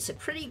 It's a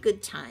pretty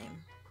good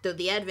time. Though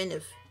the advent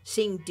of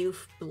seeing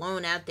Doof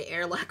blown out the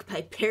airlock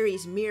by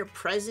Perry's mere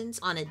presence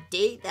on a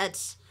date,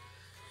 that's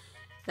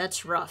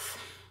rough.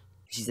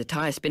 she's a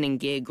tire spinning,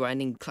 gear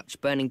grinding, clutch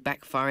burning,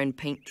 backfiring,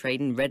 paint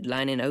trading,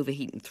 redlining,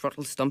 overheating,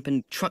 throttle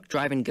stomping, truck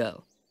driving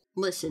girl.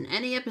 Listen,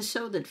 any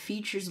episode that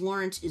features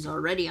Lawrence is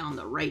already on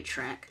the right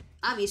track.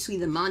 Obviously,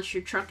 the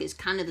monster truck is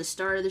kind of the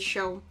star of the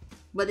show,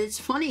 but it's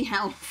funny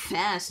how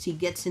fast he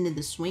gets into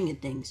the swing of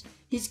things.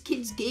 His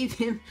kids gave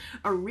him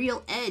a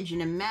real edge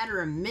in a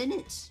matter of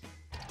minutes.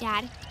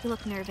 Dad, you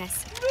look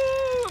nervous.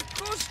 No, of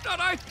course not.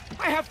 I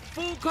have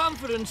full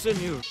confidence in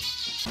you.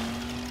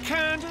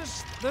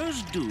 Candace,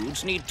 those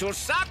dudes need to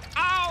suck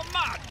our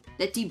mud.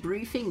 That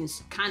debriefing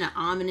is kind of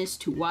ominous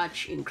to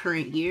watch in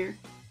current year.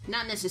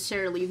 Not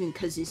necessarily even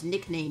because his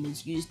nickname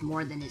is used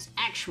more than his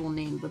actual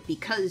name, but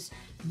because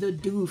the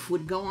doof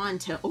would go on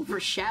to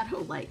overshadow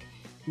like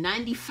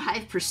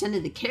 95%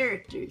 of the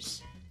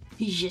characters.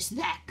 He's just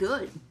that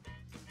good.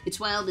 It's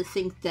wild to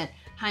think that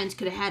Hines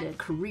could have had a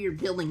career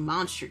building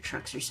monster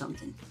trucks or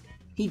something.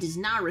 He does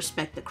not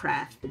respect the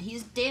craft, but he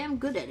is damn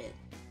good at it.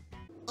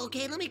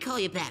 Okay, let me call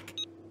you back.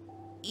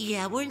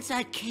 Yeah, we're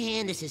inside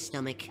Candace's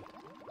stomach.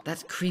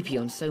 That's creepy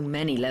on so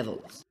many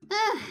levels.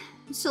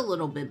 It's a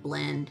little bit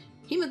bland.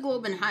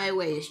 Hemoglobin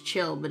Highway is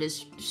chill, but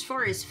as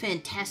far as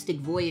Fantastic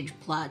Voyage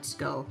plots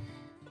go,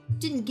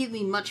 didn't give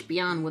me much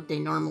beyond what they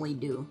normally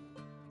do.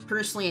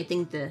 Personally, I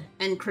think the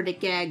end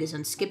credit gag is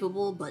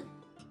unskippable, but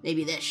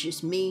maybe that's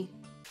just me.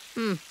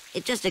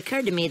 It just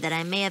occurred to me that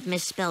I may have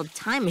misspelled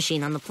time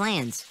machine on the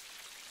plans.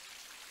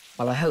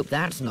 Well, I hope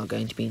that's not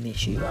going to be an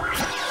issue.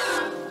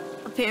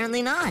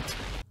 Apparently not.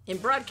 In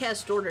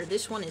broadcast order,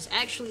 this one is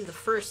actually the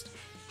first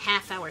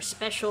half-hour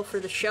special for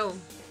the show.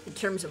 In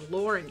terms of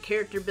lore and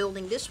character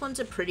building, this one's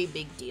a pretty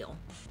big deal.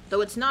 Though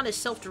it's not as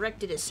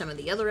self-directed as some of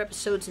the other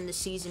episodes in the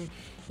season,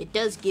 it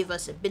does give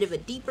us a bit of a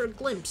deeper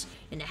glimpse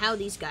into how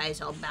these guys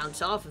all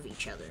bounce off of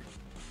each other.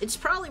 It's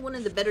probably one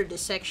of the better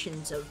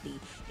dissections of the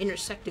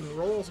intersecting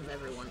roles of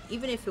everyone,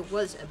 even if it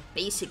was a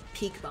basic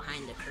peek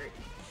behind the curtain.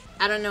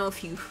 I don't know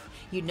if you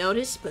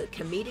noticed, but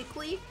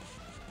comedically,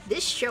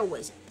 this show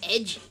was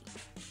edgy.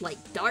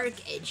 Like dark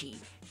edgy.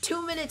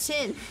 2 minutes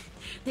in,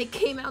 they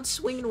came out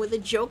swinging with a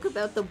joke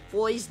about the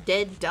boy's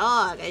dead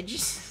dog.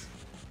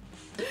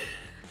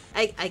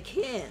 I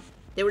can't.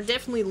 They were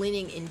definitely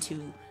leaning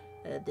into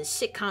the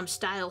sitcom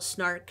style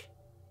snark,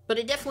 but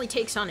it definitely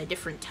takes on a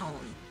different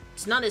tone.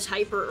 It's not as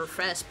hyper or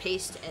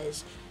fast-paced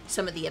as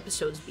some of the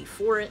episodes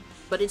before it,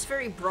 but it's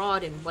very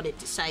broad in what it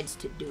decides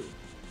to do,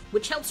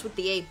 which helps with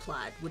the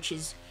A-plot, which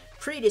is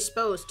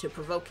predisposed to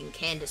provoking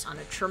Candace on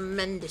a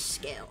tremendous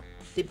scale.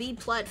 The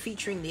B-plot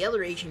featuring the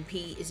other Agent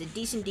P is a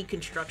decent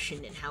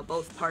deconstruction in how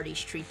both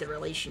parties treat the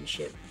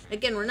relationship.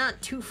 Again, we're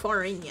not too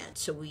far in yet,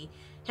 so we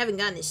haven't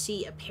gotten to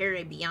see a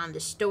Perry beyond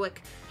the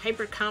stoic,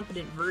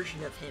 hyper-competent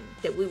version of him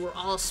that we were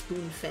all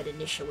spoon-fed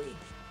initially.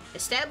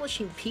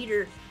 Establishing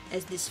Peter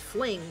as this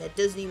fling that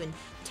doesn't even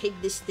take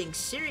this thing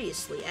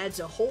seriously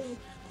adds a whole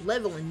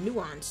level and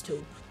nuance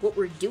to what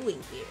we're doing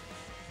here.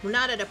 We're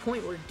not at a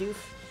point where Doof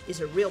is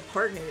a real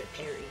partner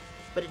to Perry,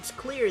 but it's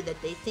clear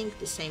that they think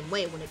the same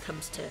way when it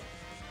comes to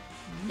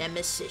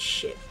Nemesis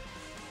ship.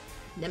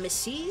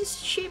 Nemesis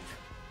ship?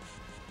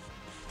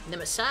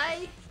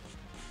 Nemesi?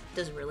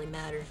 Doesn't really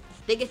matter.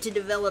 They get to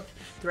develop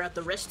throughout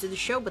the rest of the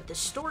show, but the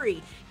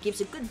story gives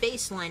a good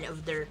baseline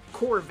of their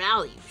core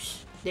values.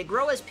 They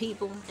grow as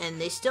people, and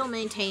they still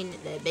maintain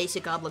the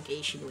basic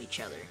obligation to each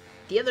other.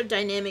 The other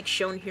dynamics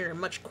shown here are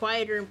much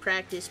quieter in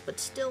practice, but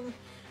still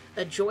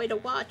a joy to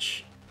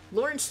watch.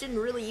 Lawrence didn't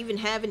really even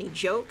have any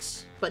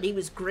jokes, but he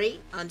was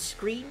great on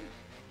screen.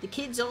 The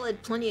kids all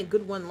had plenty of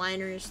good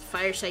one-liners. The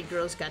Fireside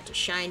Girls got to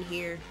shine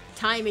here.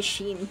 Time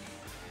Machine.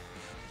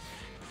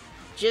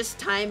 Just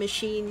Time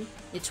Machine.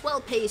 It's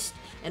well-paced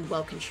and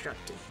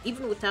well-constructed.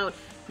 Even without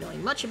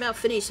knowing much about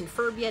Phineas and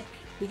Ferb yet,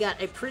 we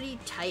got a pretty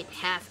tight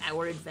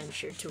half-hour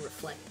adventure to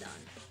reflect on.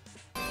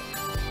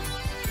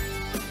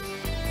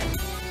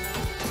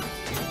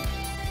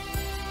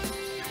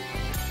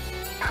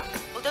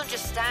 Well, don't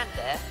just stand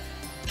there.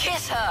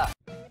 Kiss her!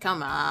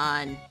 Come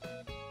on.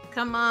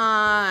 Come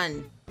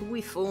on. Who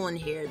we fooling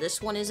here?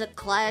 This one is a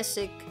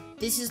classic.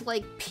 This is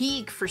like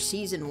peak for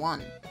season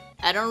 1.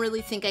 I don't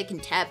really think I can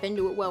tap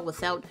into it well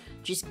without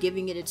just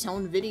giving it its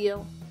own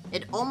video.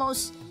 It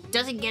almost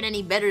doesn't get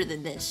any better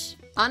than this.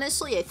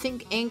 Honestly, I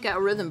think Ink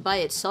Out Rhythm by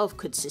itself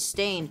could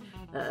sustain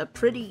a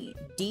pretty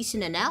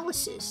decent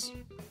analysis.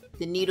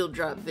 The needle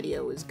drop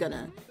video is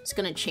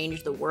gonna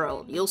change the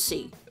world. You'll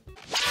see.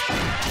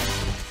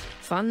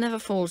 Fun never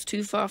falls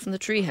too far from the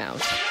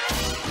treehouse.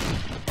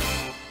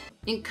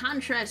 In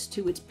contrast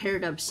to its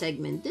paired up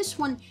segment, this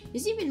one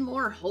is even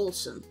more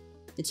wholesome.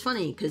 It's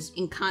funny, because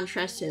in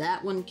contrast to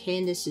that one,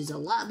 Candace is a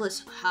lot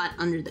less hot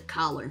under the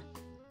collar.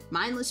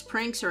 Mindless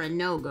pranks are a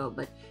no-go,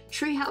 but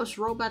treehouse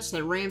robots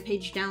that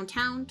rampage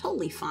downtown,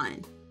 totally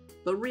fine.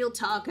 But real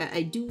talk,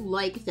 I do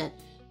like that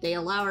they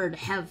allow her to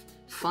have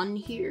fun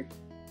here.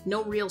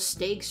 No real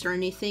stakes or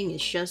anything,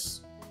 it's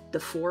just the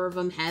four of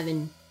them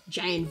having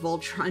giant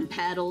Voltron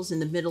battles in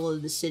the middle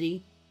of the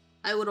city.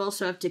 I would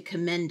also have to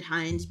commend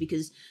Hines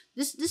because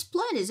this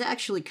plan is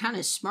actually kind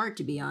of smart,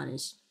 to be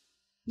honest.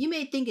 You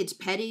may think it's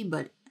petty,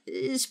 but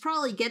this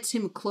probably gets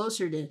him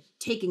closer to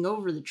taking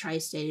over the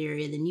tri-state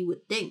area than you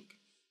would think.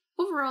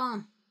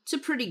 Overall, it's a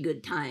pretty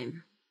good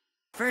time.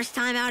 First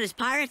time out as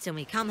pirates, and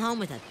we come home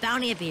with a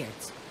bounty of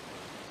beards.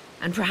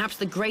 And perhaps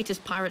the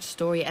greatest pirate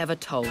story ever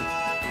told.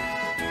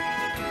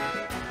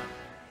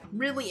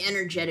 Really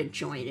energetic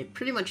joint. It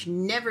pretty much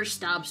never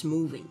stops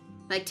moving.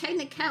 By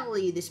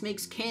technicality, this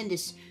makes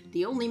Candace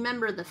the only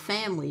member of the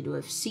family to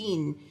have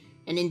seen,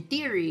 and in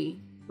theory,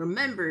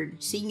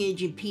 remembered seeing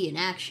Agent P in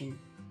action.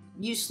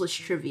 Useless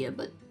trivia,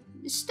 but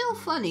it's still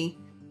funny.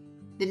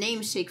 The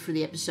namesake for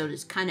the episode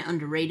is kind of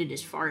underrated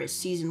as far as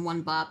season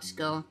 1 bops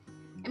go.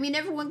 I mean,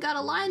 everyone got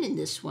a line in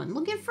this one.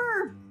 Look at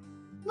Ferb.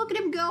 Look at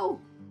him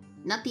go.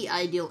 Not the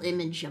ideal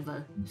image of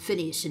a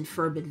Phineas and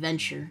Ferb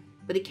adventure,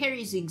 but it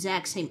carries the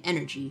exact same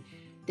energy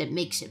that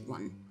makes it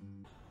one.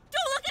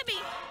 Don't look at me!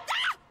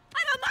 Ah!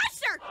 I'm a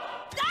monster!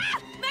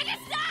 Ah! Make it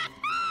stop!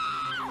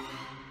 Ah!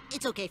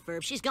 It's okay,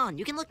 Ferb. She's gone.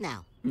 You can look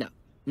now. No,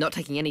 not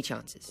taking any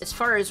chances. As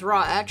far as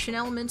raw action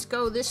elements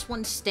go, this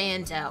one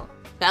stands out.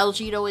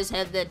 Baljeet always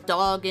had that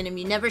dog in him.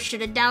 You never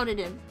should have doubted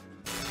him.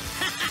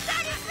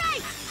 That is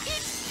right!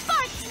 Eat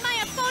sparks,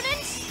 my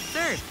opponents!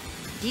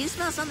 Ferb, do you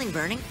smell something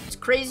burning? It's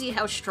crazy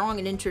how strong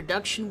an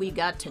introduction we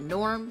got to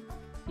Norm.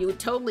 You would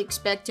totally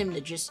expect him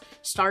to just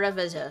start off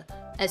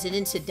as an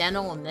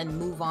incidental and then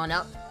move on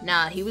up.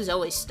 Nah, he was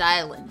always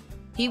styling.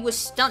 He was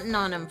stunting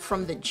on him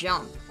from the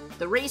jump.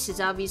 The race is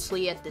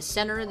obviously at the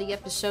center of the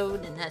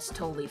episode, and that's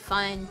totally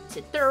fine. It's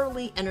a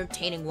thoroughly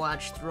entertaining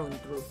watch through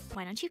and through.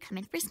 Why don't you come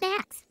in for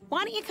snacks?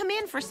 Why don't you come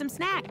in for some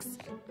snacks?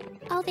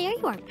 Oh, there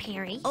you are,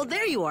 Perry. Oh,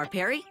 there you are,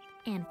 Perry.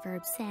 And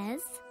Ferb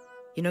says...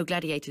 You know,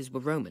 gladiators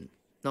were Roman,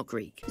 not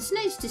Greek. It's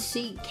nice to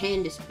see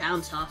Candace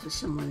bounce off of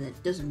someone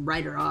that doesn't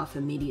write her off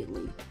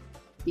immediately.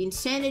 The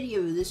insanity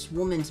of this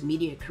woman's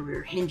media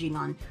career hinging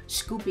on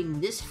scooping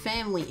this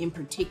family in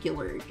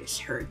particular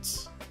just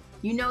hurts.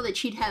 You know that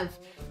she'd have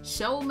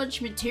so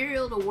much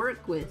material to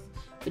work with,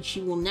 but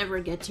she will never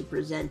get to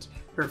present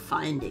her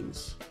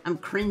findings. I'm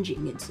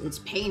cringing, it's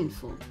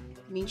painful.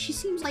 I mean, she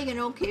seems like an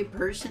okay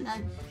person.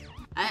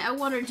 I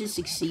want her to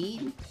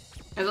succeed.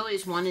 I've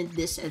always wanted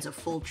this as a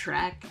full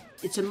track.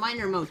 It's a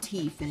minor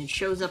motif and it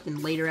shows up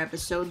in later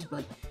episodes,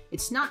 but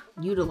it's not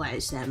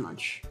utilized that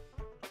much.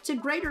 It's a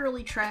great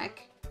early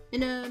track.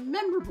 In a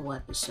memorable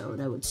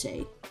episode, I would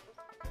say.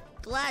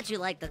 Glad you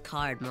like the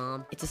card,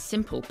 Mom. It's a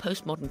simple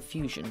postmodern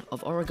fusion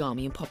of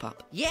origami and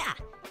pop-up. Yeah,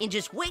 and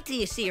just wait till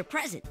you see your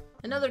present.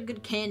 Another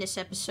good Candace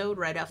episode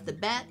right off the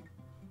bat.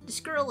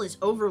 This girl is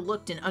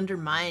overlooked and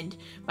undermined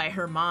by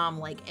her mom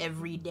like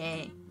every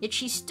day, yet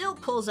she still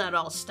pulls out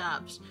all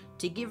stops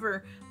to give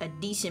her a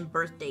decent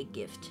birthday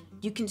gift.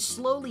 You can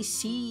slowly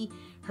see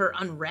her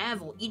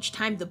unravel each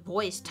time the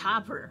boys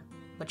top her,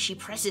 but she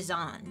presses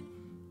on,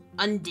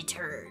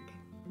 undeterred.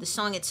 The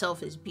song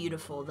itself is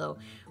beautiful, though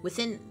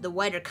within the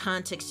wider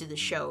context of the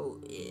show,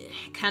 it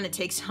kind of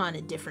takes on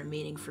a different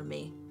meaning for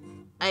me.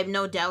 I have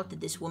no doubt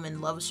that this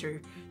woman loves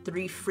her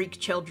 3 freak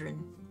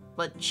children,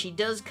 but she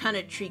does kind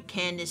of treat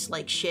Candace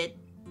like shit.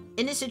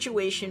 In a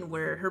situation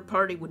where her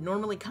party would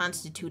normally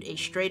constitute a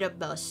straight-up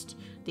bust,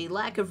 the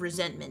lack of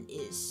resentment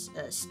is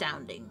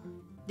astounding.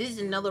 This is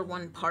another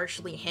one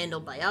partially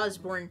handled by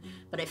Osborne,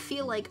 but I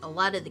feel like a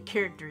lot of the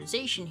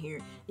characterization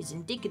here is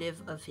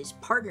indicative of his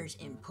partner's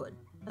input,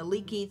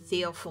 Aliki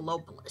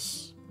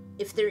Theophilopoulos.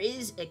 If there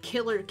is a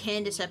killer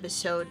Candace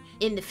episode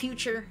in the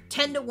future,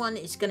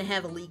 10-1 is going to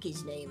have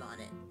Aliki's name on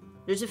it.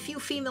 There's a few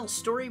female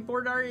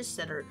storyboard artists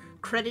that are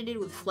credited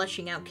with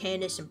fleshing out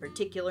Candace in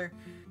particular,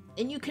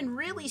 and you can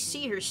really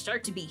see her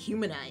start to be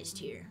humanized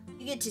here.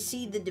 You get to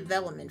see the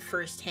development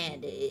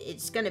firsthand.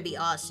 It's going to be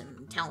awesome,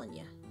 I'm telling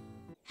you.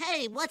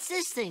 Hey, what's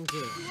this thing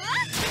do?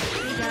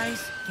 Hey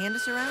guys,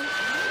 Candace around?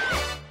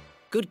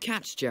 Good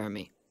catch,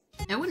 Jeremy.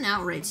 I wouldn't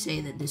outright say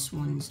that this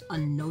one's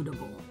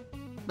unnotable,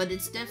 but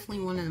it's definitely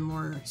one of the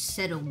more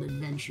settled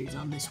adventures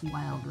on this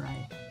wild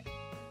ride.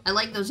 I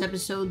like those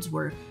episodes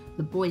where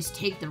the boys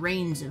take the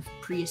reins of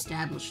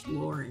pre-established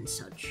lore and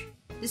such.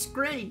 This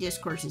granny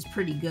discourse is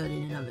pretty good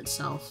in and of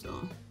itself,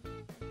 though.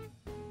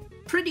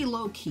 Pretty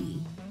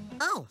low-key.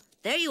 Oh,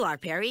 there you are,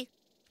 Perry.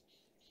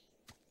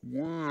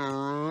 Where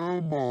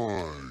am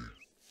I?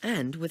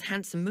 And with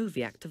handsome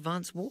movie actor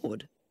Vance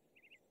Ward.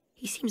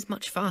 He seems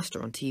much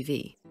faster on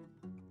TV.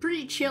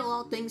 Pretty chill,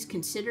 all things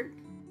considered.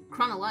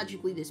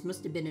 Chronologically, this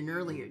must have been an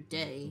earlier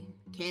day.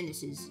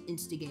 Candace is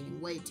instigating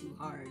way too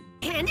hard.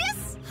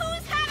 Candace?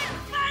 Who's having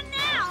fun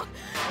now?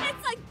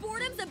 It's like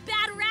boredom's a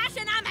bad rash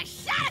and I'm a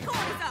shot of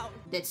cortisone!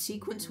 That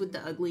sequence with the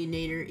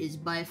Uglinator is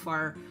by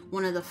far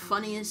one of the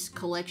funniest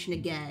collection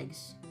of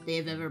gags they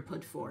have ever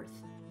put forth.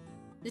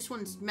 This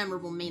one's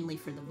memorable mainly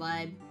for the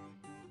vibe.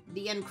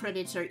 The end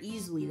credits are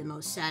easily the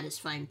most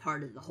satisfying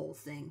part of the whole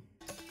thing.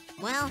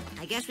 Well,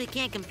 I guess we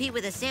can't compete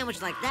with a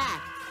sandwich like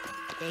that.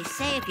 They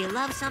say if you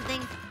love something,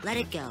 let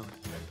it go.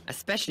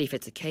 Especially if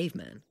it's a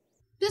caveman.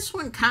 This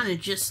one kind of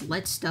just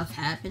lets stuff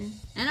happen,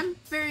 and I'm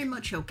very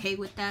much okay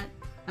with that.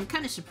 I'm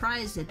kind of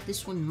surprised that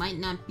this one might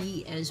not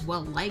be as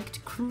well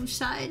liked crew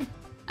side.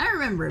 I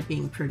remember it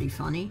being pretty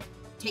funny.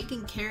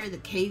 Taking care of the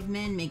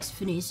caveman makes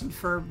Phineas and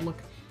Ferb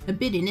look a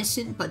bit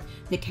innocent, but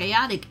the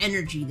chaotic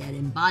energy that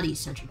embodies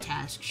such a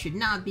task should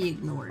not be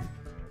ignored.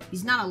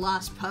 He's not a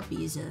lost puppy,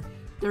 he's a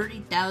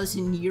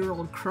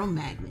 30,000-year-old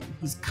Cro-Magnon.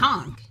 He's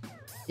Conk.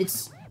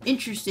 It's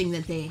interesting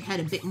that they had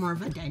a bit more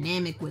of a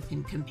dynamic with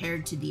him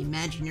compared to the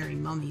imaginary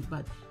mummy,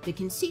 but the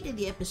conceit of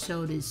the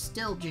episode is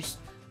still just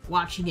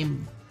watching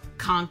him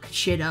conk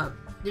shit up.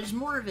 There's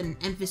more of an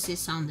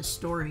emphasis on the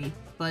story,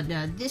 but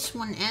this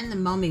one and the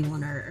mummy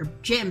one are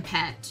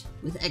jam-packed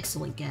with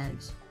excellent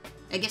gags.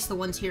 I guess the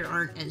ones here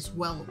aren't as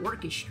well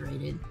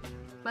orchestrated,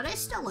 but I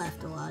still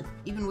laughed a lot,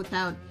 even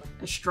without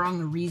a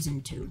strong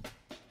reason to.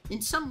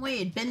 In some way,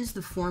 it bends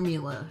the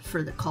formula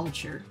for the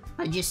culture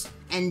by just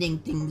ending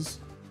things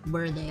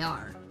where they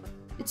are.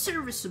 It's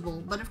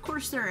serviceable, but of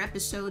course there are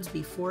episodes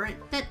before it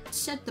that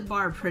set the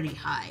bar pretty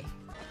high.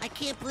 I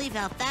can't believe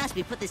how fast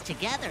we put this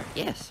together.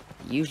 Yes,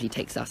 it usually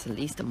takes us at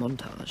least a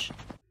montage.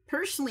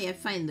 Personally, I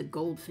find the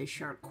goldfish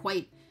shark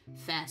quite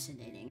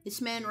fascinating.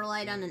 This man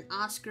relied on an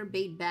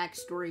Oscar-bait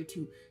backstory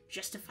to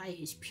justify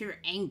his pure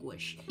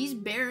anguish. He's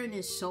bare in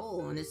his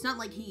soul, and it's not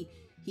like he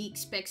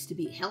expects to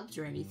be helped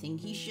or anything.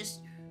 He's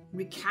just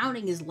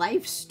recounting his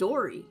life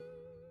story.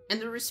 And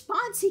the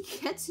response he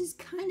gets is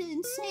kind of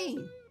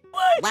insane.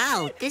 What?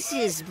 Wow, this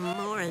is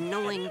more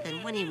annoying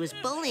than when he was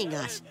bullying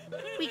us.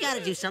 We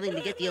gotta do something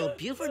to get the old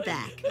Buford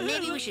back.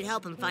 Maybe we should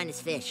help him find his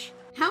fish.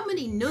 How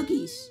many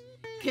noogies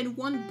can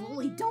one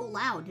bully dole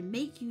out to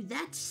make you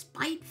that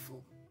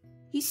spiteful?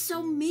 He's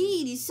so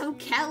mean, he's so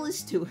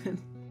callous to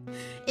him.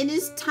 In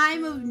his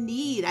time of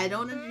need, I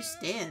don't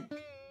understand.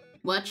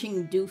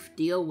 Watching Doof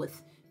deal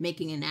with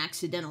making an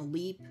accidental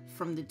leap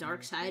from the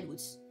dark side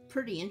was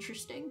pretty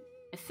interesting.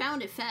 I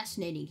found it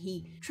fascinating.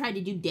 He tried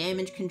to do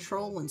damage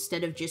control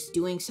instead of just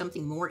doing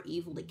something more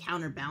evil to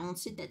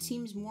counterbalance it. That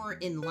seems more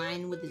in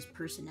line with his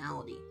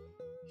personality.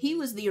 He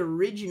was the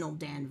original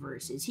Dan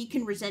Versus. He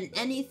can resent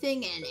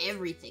anything and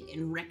everything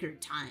in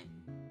record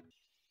time.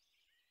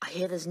 I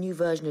hear there's a new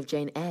version of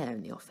Jane Eyre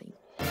in the offing.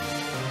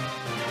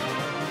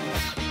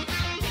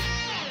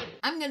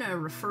 I'm gonna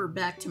refer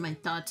back to my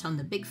thoughts on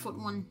the Bigfoot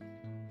one.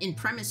 In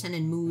premise and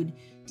in mood,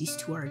 these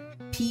two are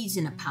peas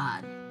in a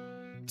pod.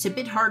 It's a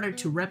bit harder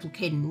to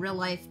replicate in real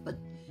life, but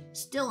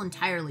still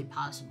entirely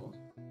possible.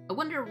 I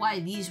wonder why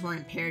these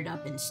weren't paired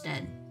up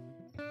instead.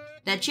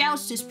 That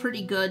joust is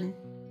pretty good,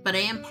 but I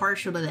am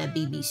partial to that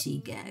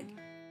BBC gag.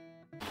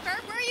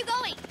 Ferb, where are you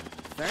going?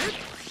 Ferb?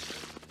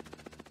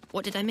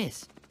 What did I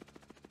miss?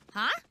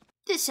 Huh?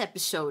 This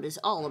episode is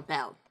all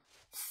about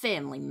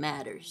family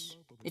matters.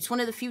 It's one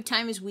of the few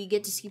times we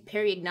get to see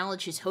Perry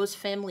acknowledge his host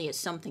family as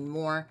something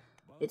more.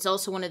 It's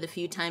also one of the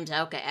few times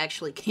Alka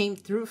actually came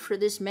through for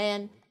this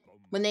man.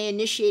 When they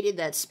initiated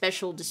that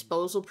special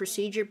disposal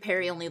procedure,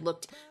 Perry only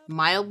looked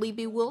mildly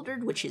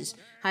bewildered, which is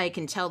how I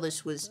can tell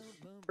this was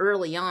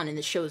early on in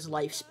the show's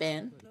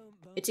lifespan.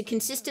 It's a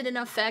consistent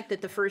enough fact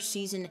that the first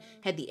season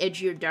had the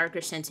edgier, darker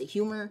sense of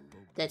humor.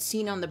 That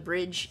scene on the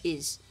bridge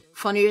is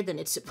funnier than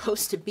it's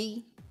supposed to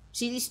be.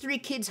 See, these three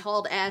kids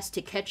hauled ass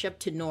to catch up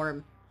to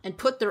Norm and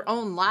put their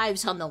own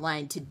lives on the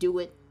line to do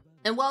it.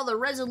 And while the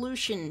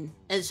resolution,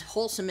 as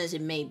wholesome as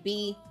it may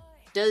be,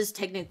 does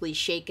technically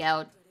shake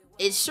out,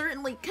 it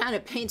certainly kind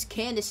of paints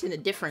Candace in a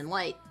different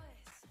light.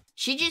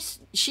 She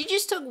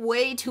just took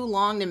way too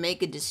long to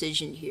make a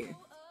decision here.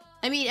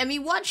 I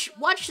mean, watch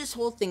this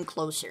whole thing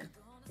closer.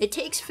 It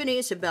takes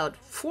Phineas about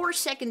 4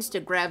 seconds to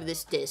grab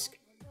this disc.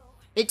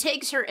 It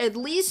takes her at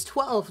least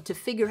 12 to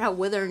figure out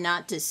whether or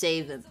not to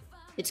save him.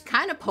 It's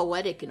kind of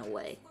poetic in a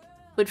way.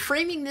 But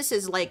framing this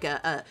as like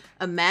a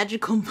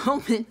magical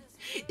moment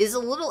is a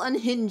little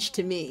unhinged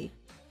to me.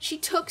 She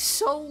took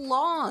so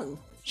long.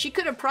 She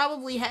could have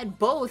probably had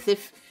both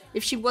if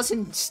she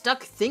wasn't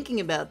stuck thinking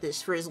about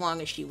this for as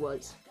long as she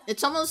was.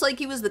 It's almost like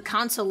he was the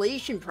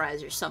consolation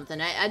prize or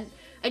something.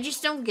 I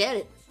just don't get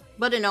it.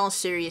 But in all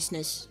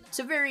seriousness, it's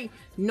a very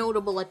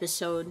notable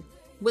episode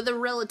with a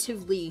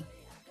relatively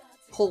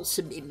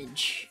wholesome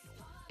image.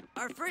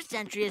 Our first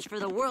entry is for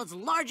the world's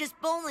largest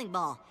bowling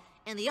ball,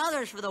 and the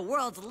other is for the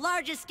world's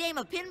largest game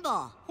of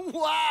pinball.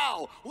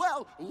 Wow!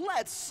 Well,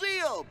 let's see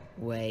them!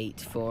 Wait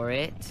for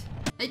it.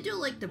 I do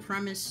like the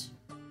premise,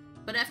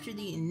 but after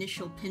the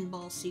initial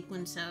pinball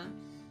sequence,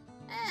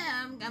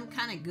 I'm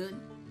kind of good.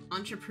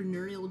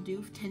 Entrepreneurial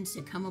doof tends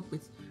to come up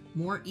with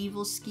more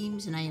evil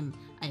schemes, and I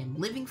am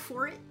living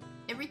for it.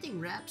 Everything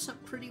wraps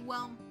up pretty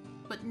well,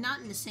 but not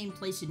in the same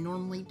place it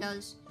normally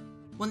does.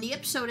 When the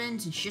episode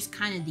ends, it's just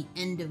kind of the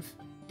end of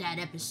that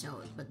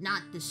episode, but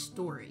not the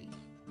story.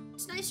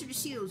 It's nicer to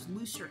see those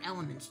looser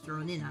elements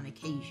thrown in on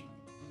occasion.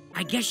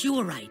 I guess you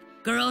were right.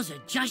 Girls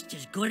are just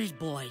as good as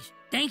boys.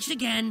 Thanks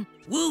again.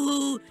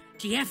 Woohoo!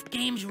 TF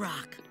Games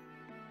rock.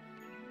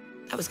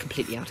 That was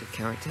completely out of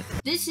character.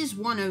 This is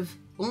one of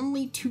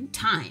only 2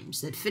 times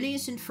that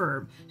Phineas and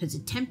Ferb has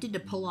attempted to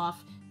pull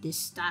off this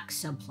stock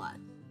subplot.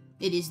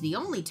 It is the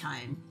only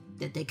time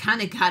that they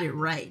kind of got it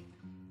right.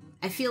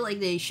 I feel like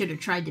they should have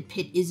tried to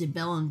pit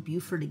Isabel and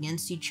Buford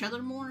against each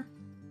other more.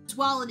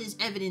 While it is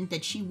evident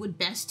that she would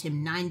best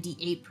him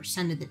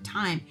 98% of the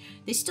time,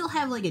 they still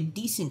have like a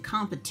decent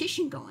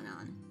competition going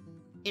on.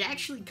 It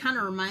actually kind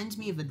of reminds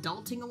me of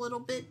adulting a little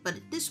bit, but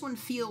this one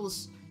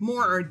feels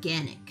more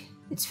organic.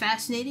 It's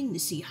fascinating to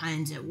see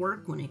Hines at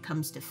work when it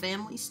comes to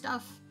family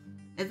stuff.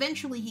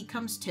 Eventually he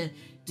comes to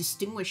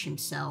distinguish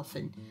himself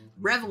and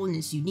revel in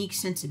his unique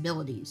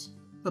sensibilities,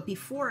 but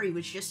before he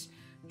was just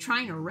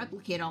trying to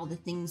replicate all the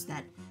things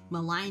that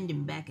maligned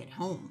him back at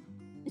home.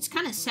 It's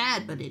kind of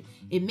sad, but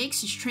it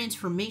makes his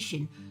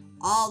transformation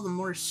all the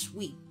more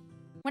sweet.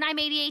 When I'm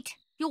 88,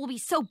 you will be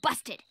so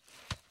busted.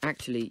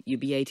 Actually, you'll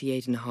be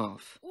 88 and a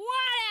half.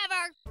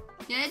 Whatever!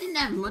 Yeah, I didn't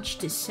have much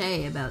to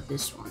say about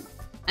this one.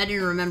 I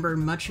didn't remember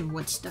much of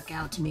what stuck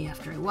out to me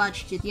after I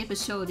watched it. The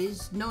episode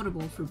is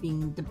notable for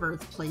being the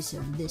birthplace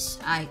of this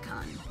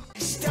icon.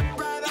 Step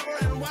right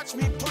over and watch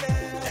me put it.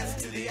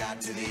 S to the I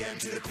to the M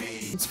to the P.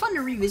 It's fun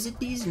to revisit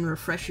these and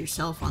refresh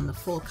yourself on the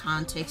full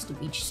context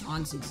of each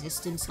song's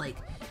existence. Like,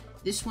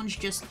 this one's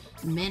just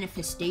a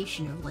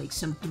manifestation of like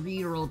some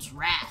 3-year-old's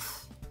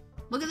wrath.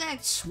 Look at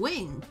that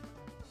swing.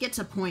 Gets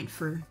a point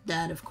for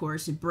that, of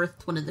course. It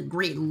birthed one of the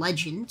great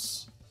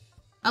legends.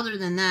 Other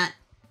than that,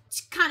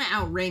 it's kind of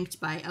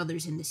outranked by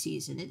others in the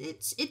season.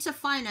 It's a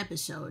fine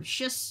episode. It's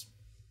just,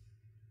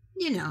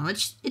 you know,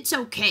 it's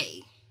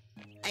okay.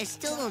 I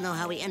still don't know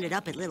how we ended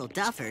up at Little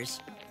Duffers.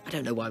 I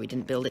don't know why we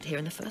didn't build it here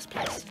in the first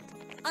place.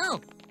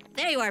 Oh,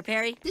 there you are,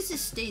 Perry. This is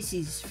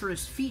Stacy's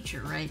first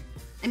feature, right?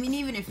 I mean,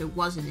 even if it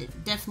wasn't,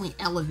 it definitely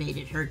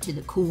elevated her to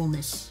the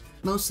coolness.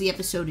 Most of the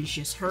episode is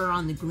just her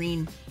on the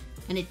green,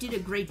 and it did a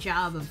great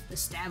job of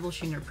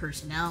establishing her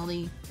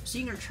personality.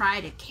 Seeing her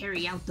try to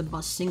carry out the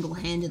bus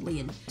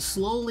single-handedly and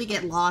slowly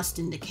get lost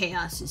into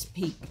chaos's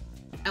peak.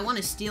 I want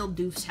to steal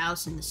Doof's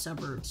house in the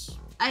suburbs.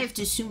 I have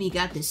to assume he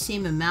got the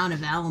same amount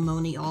of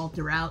alimony all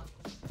throughout,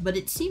 but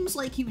it seems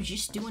like he was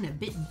just doing a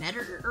bit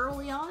better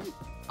early on.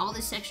 All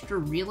this extra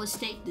real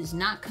estate does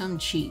not come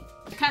cheap.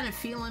 I kind of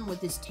feel him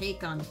with his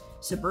take on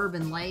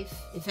suburban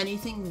life. If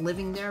anything,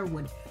 living there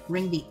would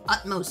wring the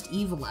utmost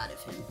evil out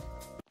of him.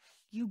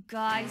 You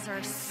guys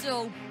are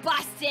so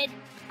busted.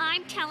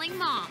 I'm telling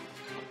Mom.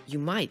 You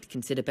might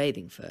consider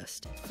bathing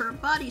first. For a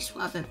body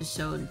swap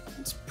episode,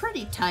 it's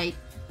pretty tight.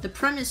 The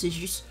premise is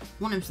just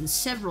one of the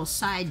several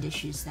side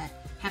dishes that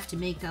have to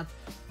make up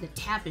the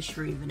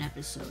tapestry of an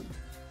episode.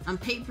 On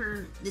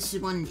paper, this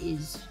one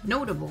is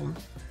notable,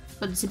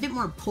 but it's a bit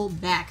more pulled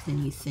back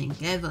than you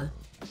think. I have a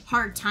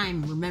hard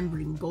time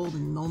remembering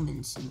golden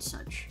moments and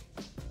such.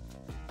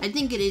 I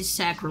think it is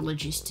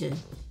sacrilegious to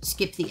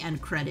skip the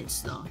end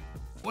credits, though.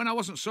 When I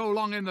wasn't so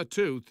long in the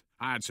tooth,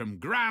 I had some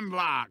grand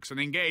larks and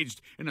engaged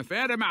in a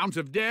fair amount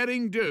of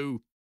daring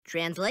do.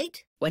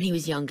 Translate? When he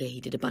was younger, he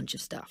did a bunch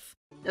of stuff.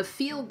 A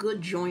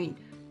feel-good joint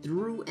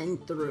through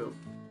and through.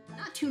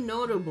 Not too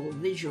notable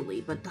visually,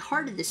 but the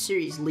heart of the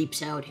series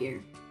leaps out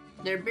here.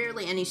 There are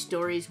barely any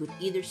stories with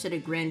either set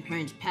of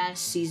grandparents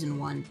past season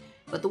 1,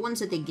 but the ones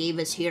that they gave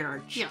us here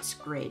are just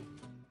great.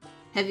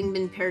 Having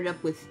been paired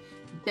up with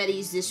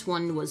Betty's, this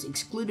one was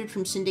excluded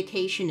from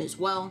syndication as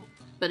well,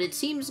 but it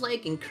seems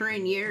like in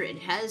current year it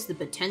has the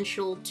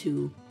potential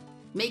to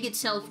make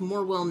itself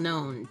more well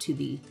known to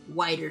the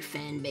wider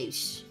fan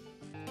base.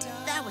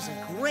 That was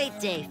a great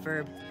day,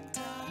 Ferb.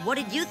 What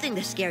did you think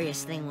the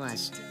scariest thing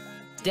was?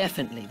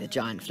 Definitely the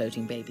giant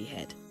floating baby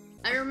head.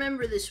 I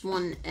remember this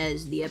one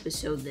as the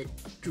episode that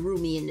drew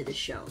me into the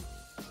show.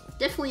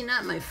 Definitely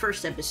not my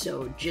first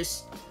episode,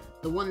 just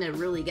the one that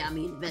really got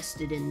me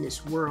invested in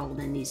this world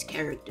and these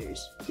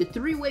characters. The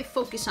three-way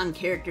focus on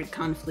character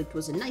conflict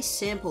was a nice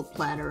sample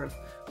platter of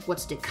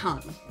what's to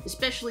come,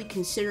 especially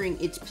considering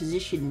its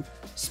position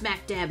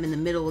smack dab in the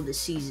middle of the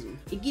season.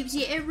 It gives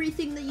you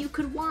everything that you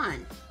could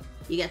want.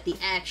 You got the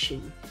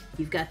action,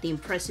 you've got the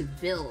impressive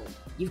build,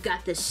 you've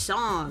got the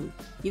song,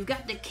 you've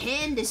got the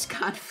Candace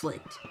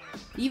conflict.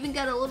 You even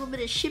got a little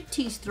bit of ship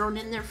tease thrown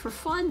in there for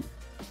fun.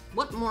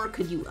 What more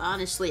could you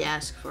honestly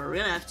ask for? We're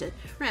gonna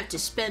have to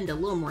spend a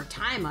little more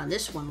time on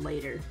this one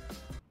later.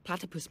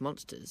 Platypus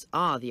monsters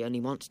are the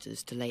only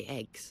monsters to lay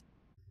eggs.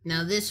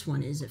 Now this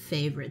one is a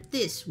favorite.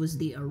 This was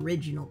the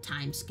original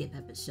time skip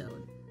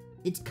episode.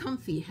 It's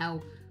comfy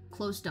how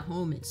close to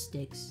home it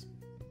sticks.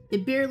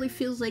 It barely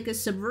feels like a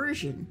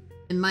subversion.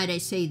 And might I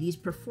say, these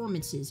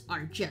performances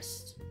are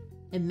just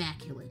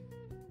immaculate.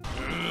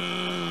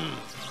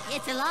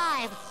 It's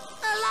alive!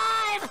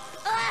 Alive!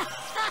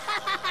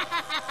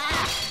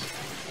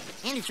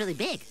 And it's really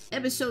big.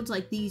 Episodes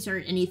like these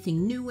aren't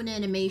anything new in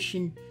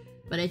animation,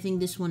 but I think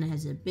this one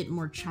has a bit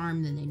more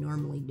charm than they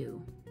normally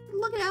do.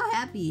 Look at how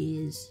happy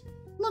he is.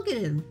 Look at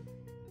him.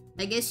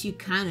 I guess you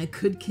kinda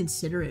could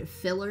consider it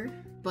filler,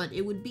 but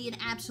it would be an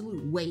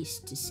absolute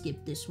waste to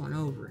skip this one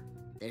over.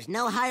 There's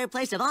no higher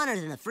place of honor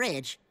than the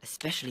fridge.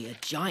 Especially a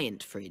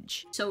giant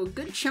fridge. So a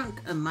good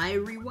chunk of my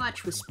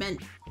rewatch was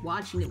spent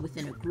watching it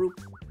within a group.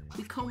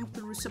 We combed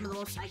through some of the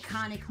most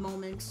iconic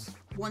moments,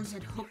 ones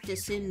that hooked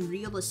us in,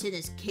 reeled us in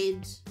as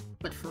kids.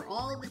 But for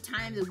all the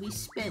time that we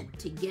spent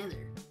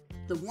together,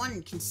 the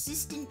one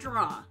consistent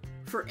draw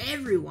for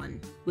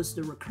everyone was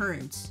the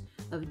recurrence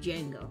of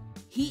Django.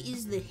 He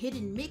is the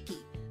hidden Mickey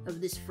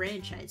of this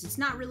franchise. It's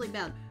not really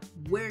about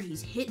where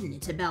he's hidden,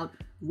 it's about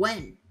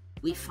when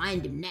we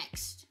find him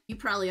next. You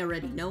probably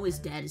already know his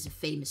dad is a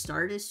famous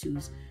artist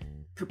who's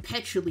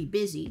perpetually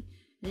busy,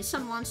 and his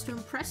son wants to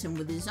impress him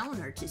with his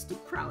own artistic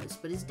prowess,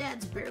 but his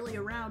dad's barely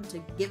around to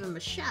give him a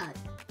shot.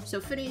 So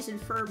Phineas and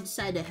Ferb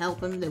decide to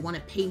help him. They want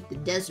to paint the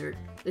desert,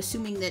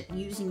 assuming that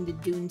using the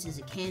dunes as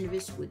a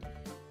canvas would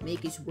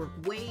make his work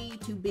way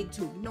too big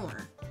to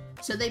ignore.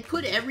 So they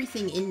put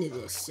everything into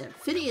this.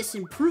 Phineas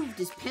improved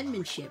his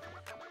penmanship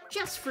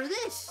just for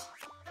this.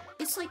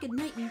 It's like a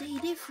night and day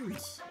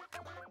difference.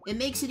 It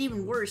makes it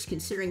even worse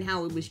considering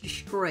how it was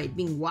destroyed,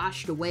 being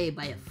washed away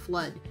by a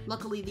flood.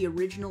 Luckily, the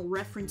original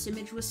reference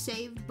image was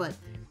saved, but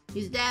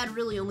his dad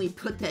really only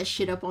put that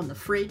shit up on the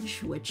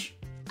fridge, which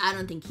I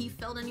don't think he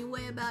felt any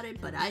way about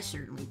it, but I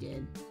certainly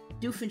did.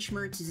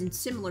 Doofenshmirtz is in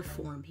similar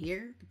form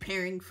here,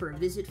 preparing for a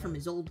visit from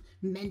his old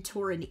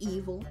mentor in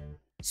evil.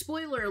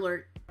 Spoiler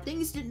alert,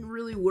 things didn't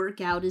really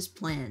work out as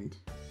planned.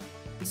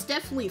 It's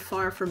definitely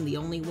far from the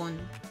only one,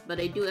 but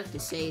I do have to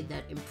say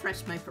that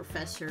Impress My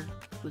Professor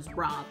was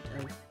robbed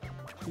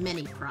of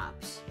many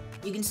props.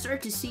 You can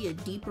start to see a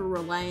deeper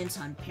reliance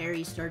on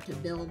Perry start to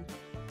build.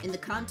 In the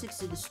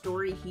context of the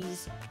story,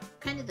 he's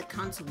kind of the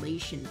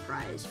consolation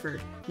prize for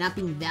not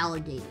being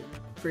validated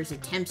for his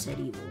attempts at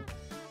evil.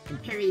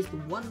 And Perry is the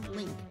one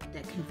link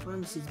that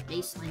confirms his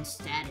baseline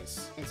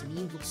status as an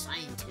evil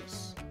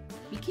scientist.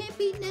 You can't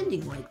beat an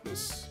ending like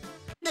this.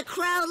 The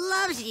crowd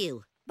loves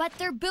you. But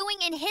they're booing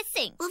and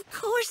hissing. Of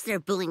course they're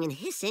booing and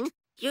hissing.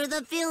 You're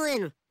the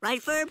villain,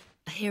 right, Ferb?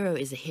 A hero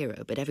is a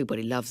hero, but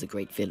everybody loves a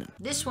great villain.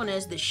 This one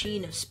has the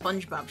sheen of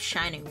SpongeBob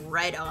shining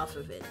right off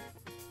of it.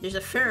 There's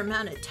a fair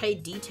amount of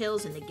tight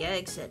details in the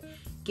gags that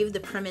give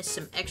the premise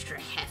some extra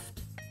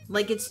heft.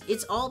 Like,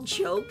 it's all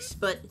jokes,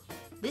 but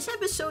this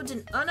episode's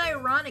an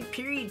unironic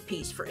period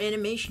piece for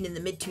animation in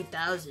the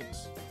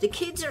mid-2000s. The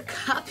kids are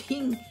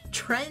copying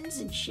trends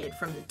and shit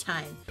from the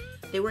time.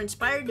 They were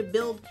inspired to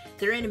build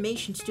their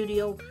animation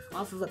studio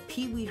off of a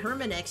Pee Wee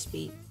Herman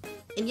XP,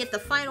 and yet the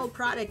final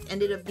product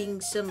ended up being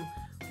some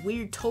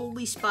weird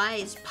Totally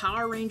Spies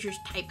Power Rangers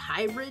type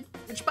hybrid,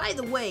 which by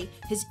the way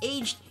has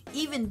aged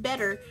even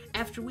better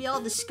after we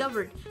all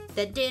discovered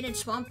that Dan and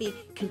Swampy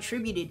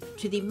contributed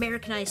to the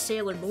Americanized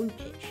Sailor Moon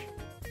pitch.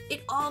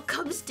 It all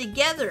comes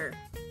together.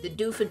 The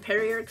Doof and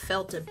Perry arc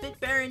felt a bit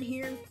barren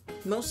here,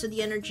 Most of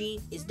the energy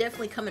is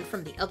definitely coming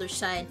from the other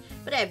side,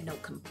 but I have no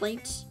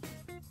complaints.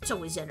 It's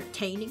always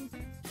entertaining.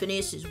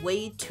 Phineas is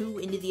way too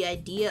into the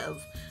idea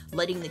of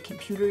letting the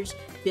computers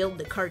build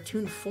the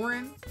cartoon for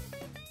him.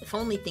 If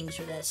only things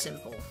were that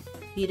simple.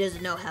 He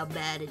doesn't know how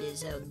bad it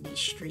is out in these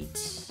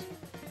streets.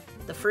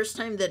 The first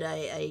time that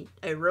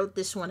I wrote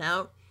this one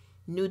out,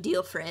 New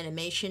Deal for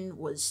animation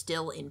was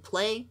still in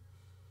play,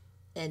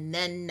 and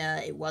then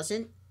it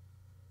wasn't.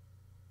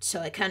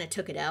 So I kind of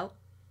took it out.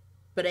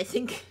 But I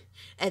think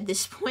at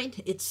this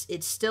point it's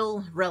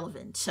still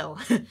relevant. So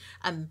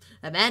I'm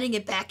adding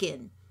it back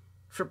in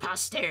for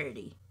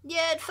posterity.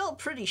 Yeah, it felt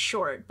pretty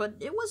short, but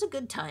it was a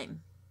good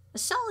time. A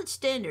solid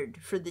standard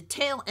for the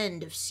tail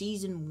end of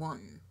season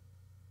 1.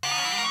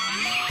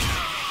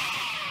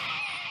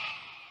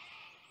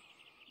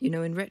 You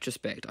know, in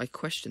retrospect, I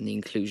question the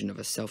inclusion of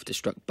a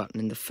self-destruct button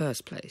in the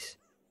first place.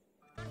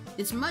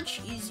 It's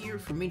much easier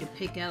for me to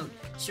pick out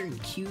certain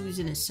cues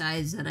and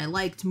asides that I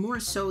liked more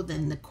so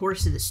than the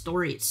course of the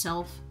story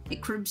itself.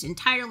 It cribs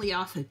entirely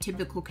off a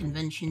typical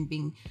convention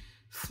being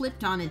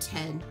flipped on its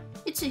head.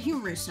 It's a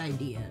humorous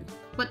idea,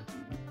 but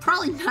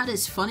probably not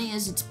as funny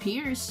as its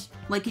peers.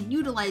 Like, it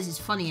utilizes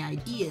funny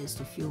ideas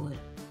to fuel it,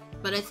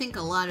 but I think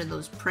a lot of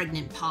those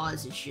pregnant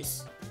pauses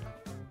just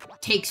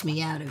takes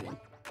me out of it.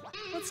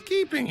 What's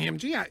keeping him?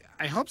 Gee,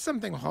 I hope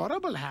something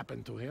horrible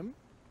happened to him.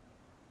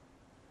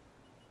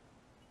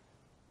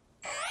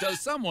 Does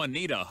someone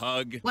need a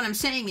hug? What I'm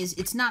saying is,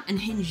 it's not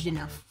unhinged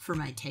enough for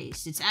my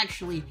taste. It's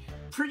actually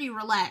pretty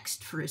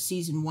relaxed for a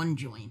season 1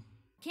 joint.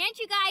 Can't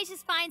you guys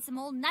just find some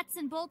old nuts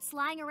and bolts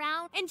lying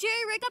around and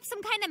jerry-rig up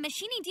some kind of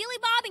machiny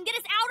dealy-bob and get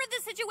us out of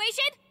this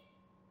situation?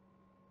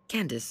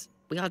 Candace,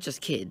 we are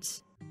just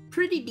kids.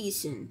 Pretty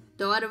decent,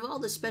 though out of all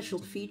the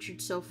specials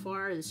featured so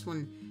far, this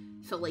one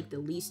felt like the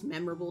least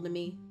memorable to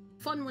me.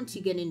 Fun once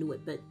you get into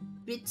it, but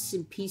bits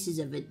and pieces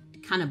of it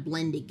kind of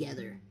blend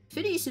together.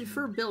 Phineas and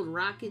Ferb build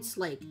rockets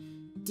like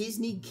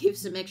Disney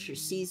gives them extra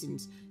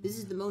seasons. This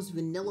is the most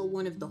vanilla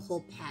one of the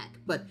whole pack,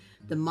 but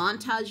the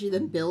montage of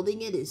them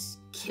building it is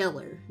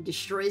killer. It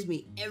destroys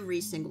me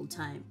every single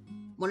time.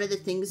 One of the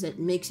things that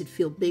makes it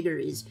feel bigger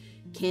is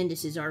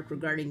Candace's arc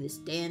regarding this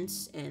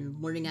dance and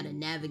learning how to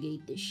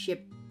navigate this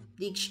ship.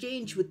 The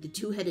exchange with the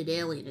two-headed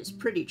alien is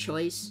pretty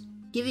choice.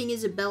 Giving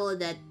Isabella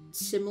that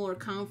similar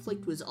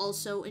conflict was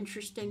also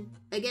interesting.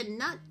 Again,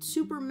 not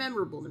super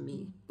memorable to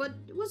me, but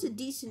it was a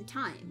decent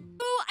time.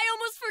 Oh, I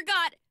almost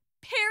forgot!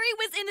 Perry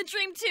was in the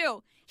dream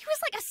too! He was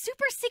like a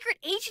super secret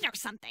agent or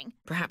something.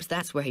 Perhaps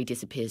that's where he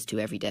disappears to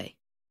every day.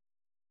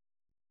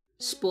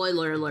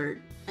 Spoiler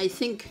alert. I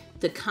think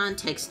the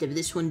context of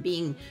this one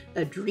being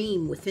a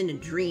dream within a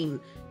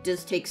dream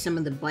does take some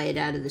of the bite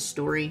out of the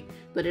story,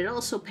 but it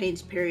also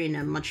paints Perry in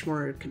a much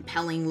more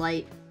compelling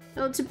light.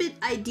 Though it's a bit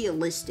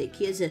idealistic,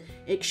 he has an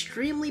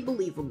extremely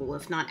believable,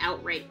 if not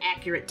outright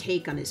accurate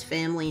take on his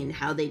family and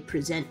how they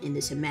present in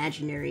this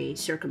imaginary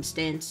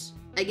circumstance.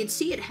 I could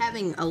see it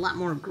having a lot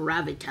more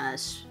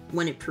gravitas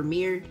when it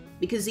premiered,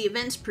 because the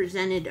events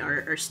presented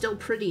are still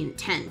pretty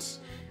intense,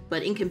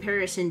 but in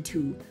comparison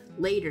to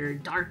later,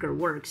 darker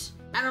works,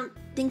 I don't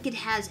think it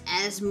has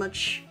as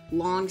much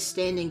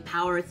long-standing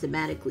power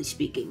thematically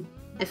speaking.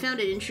 I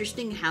found it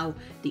interesting how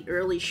the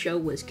early show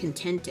was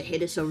content to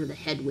hit us over the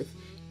head with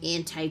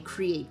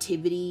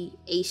anti-creativity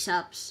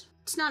Aesops.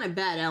 It's not a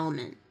bad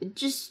element. It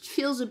just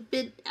feels a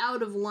bit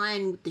out of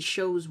line with the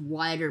show's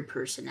wider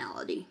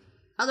personality.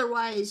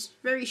 Otherwise,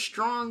 very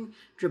strong,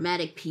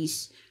 dramatic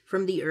piece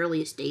from the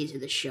earliest days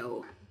of the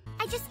show.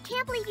 I just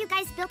can't believe you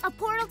guys built a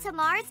portal to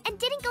Mars and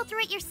didn't go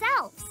through it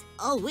yourselves.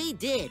 Oh, we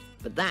did.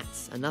 But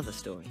that's another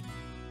story.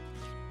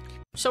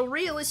 So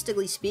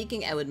realistically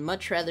speaking, I would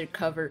much rather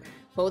cover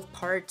both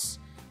parts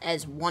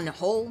as one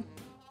whole,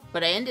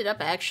 but I ended up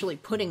actually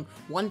putting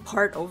one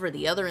part over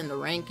the other in the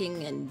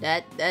ranking, and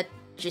that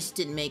just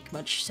didn't make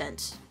much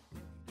sense.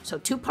 So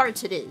 2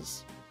 parts it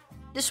is.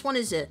 This one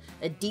is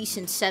a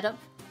decent setup.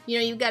 You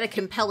know, you've got a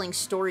compelling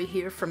story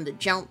here from the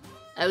jump.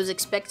 I was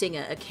expecting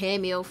a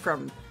cameo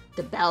from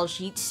the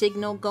Baljeet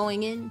signal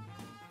going in,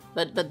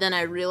 but then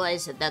I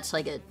realized that that's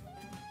like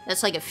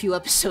a few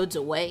episodes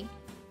away.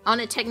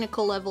 On a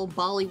technical level,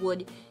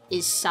 Bollywood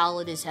is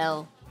solid as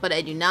hell, but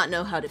I do not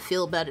know how to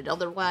feel about it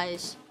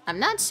otherwise. I'm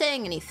not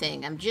saying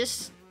anything, I'm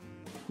just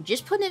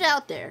putting it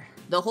out there.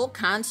 The whole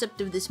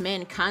concept of this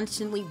man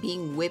constantly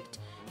being whipped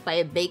by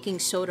a baking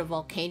soda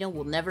volcano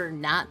will never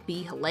not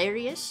be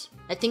hilarious.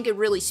 I think it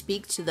really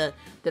speaks to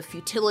the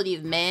futility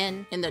of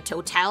man and the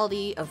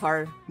totality of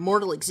our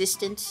mortal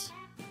existence.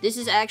 This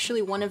is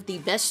actually one of the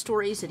best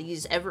stories that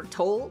he's ever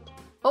told.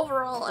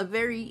 Overall, a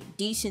very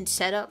decent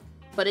setup,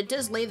 but it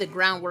does lay the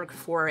groundwork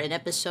for an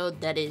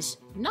episode that is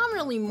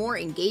nominally more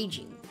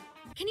engaging.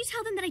 Can you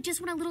tell them that I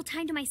just want a little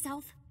time to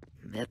myself?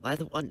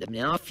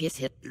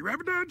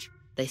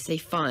 They say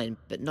fine,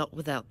 but not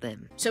without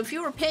them. So if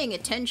you were paying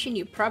attention,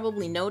 you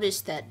probably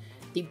noticed that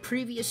the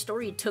previous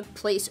story took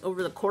place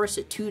over the course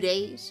of 2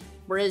 days,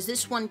 whereas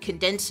this one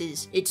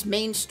condenses its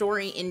main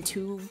story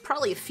into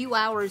probably a few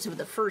hours of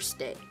the first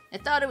day. I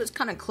thought it was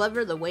kind of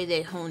clever the way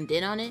they honed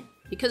in on it.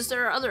 because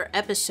there are other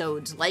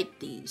episodes like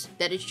these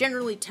that is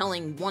generally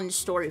telling one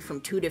story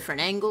from 2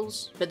 different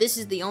angles, but this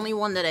is the only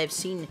one that I've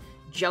seen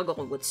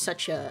juggle with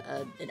such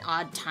an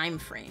odd time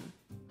frame.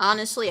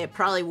 Honestly, I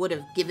probably would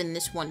have given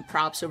this one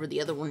props over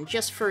the other one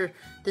just for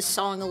the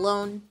song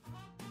alone.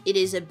 It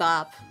is a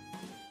bop.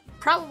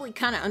 Probably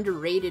kind of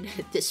underrated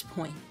at this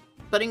point.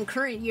 But in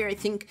current year, I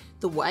think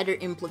the wider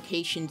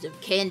implications of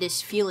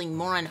Candace feeling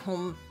more on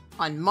home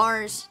on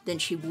Mars than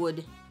she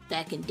would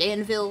back in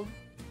Danville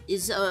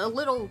is a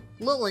little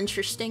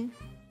interesting.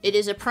 It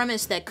is a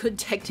premise that could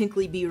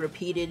technically be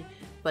repeated,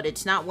 but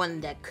it's not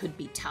one that could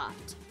be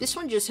topped. This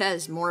one just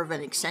has more of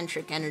an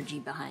eccentric energy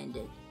behind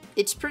it.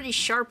 It's pretty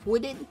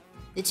sharp-witted,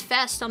 it's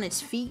fast on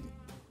its feet,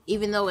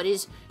 even though it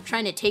is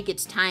trying to take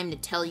its time to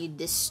tell you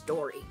this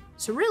story.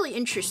 It's a really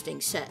interesting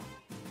set.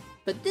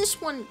 But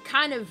this one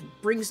kind of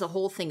brings the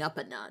whole thing up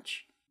a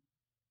notch.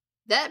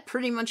 That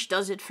pretty much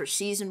does it for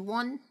Season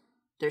 1.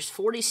 There's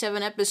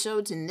 47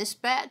 episodes in this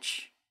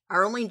batch.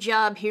 Our only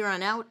job here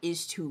on out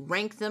is to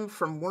rank them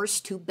from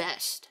worst to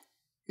best.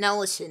 Now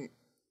listen,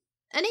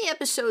 any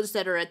episodes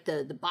that are at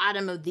the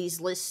bottom of these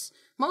lists,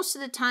 most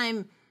of the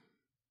time,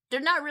 they're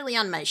not really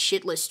on my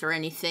shit list or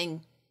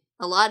anything.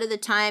 A lot of the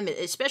time,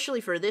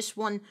 especially for this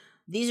one,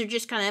 these are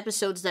just kind of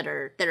episodes that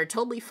are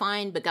totally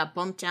fine but got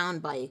bumped down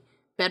by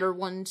better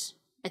ones.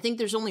 I think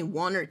there's only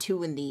 1 or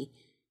 2 in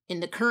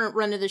the current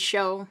run of the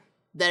show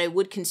that I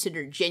would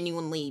consider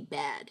genuinely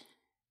bad.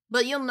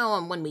 But you'll know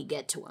them when we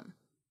get to them.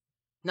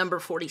 Number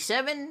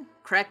 47,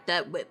 Crack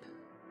That Whip.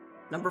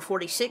 Number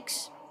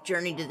 46,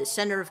 Journey to the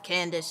Center of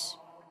Candace.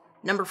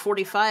 Number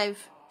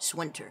 45,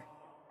 Swinter.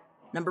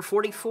 Number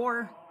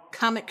 44,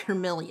 Comet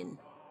Kermillion.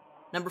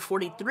 Number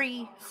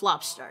 43,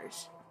 Flop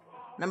Stars.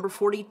 Number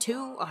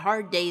 42, A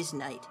Hard Day's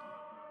Night.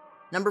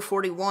 Number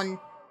 41,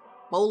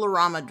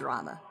 Bolorama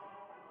Drama.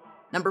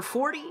 Number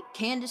 40,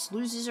 Candace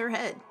Loses Her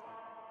Head.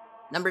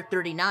 Number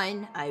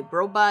 39, I,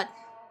 Robot.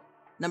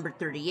 Number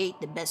 38,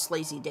 The Best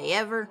Lazy Day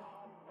Ever.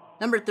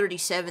 Number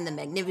 37, The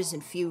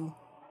Magnificent Few.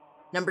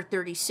 Number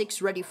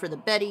 36, Ready for the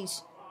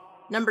Betties.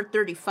 Number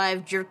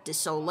 35, Jerk de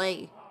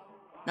Soleil.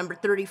 Number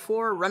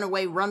 34,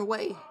 Runaway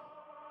Runway.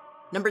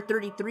 Number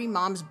 33,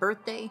 Mom's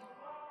Birthday.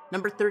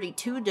 Number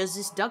 32, Does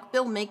This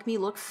Duckbill Make Me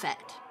Look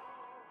Fat?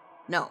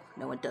 No,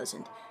 it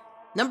doesn't.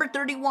 Number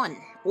 31,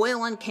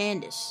 Oil on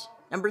Candace.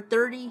 Number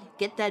 30,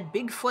 Get That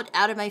Bigfoot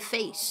Out of My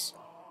Face.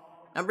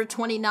 Number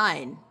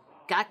 29,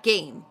 Got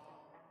Game.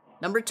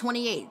 Number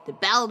 28, The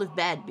Ballad of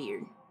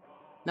Badbeard.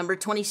 Number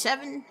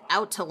 27,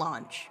 Out to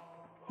Launch.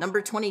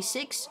 Number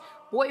 26,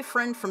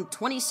 Boyfriend from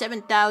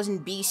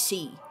 27,000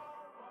 BC.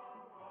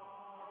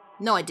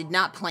 No, I did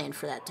not plan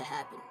for that to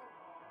happen.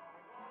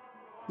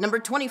 Number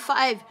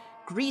 25,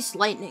 Grease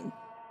Lightning.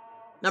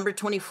 Number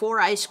 24,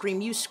 I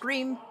Scream, You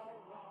Scream.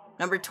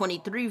 Number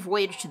 23,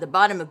 Voyage to the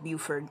Bottom of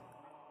Buford.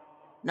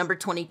 Number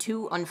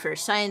 22, Unfair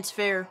Science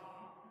Fair.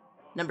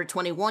 Number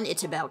 21,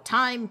 It's About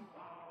Time.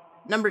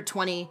 Number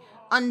 20,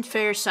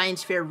 Unfair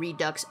Science Fair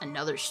Redux,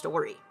 Another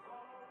Story.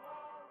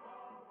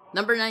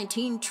 Number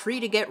 19, Tree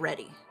to Get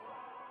Ready.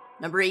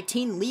 Number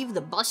 18, Leave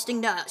the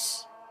Busting to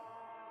Us.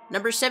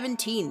 Number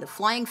 17, The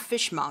Flying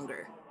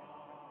Fishmonger.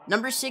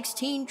 Number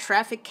 16,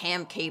 Traffic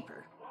Cam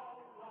Caper.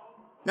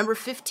 Number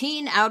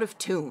 15, Out of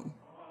Tune.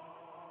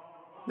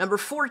 Number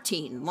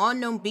 14, Lawn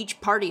Gnome Beach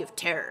Party of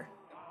Terror.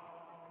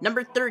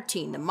 Number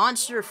 13, The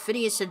Monster of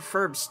Phineas and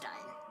Ferb Seasons.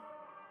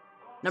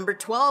 Number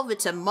 12,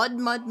 It's a Mud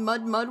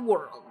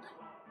World.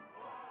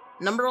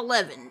 Number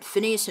 11,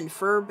 Phineas and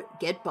Ferb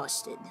Get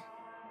Busted.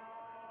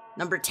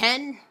 Number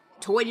 10,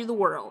 Toy to the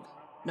World.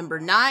 Number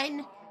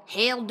 9,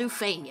 Hail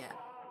Dufania.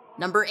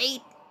 Number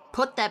 8,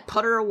 Put That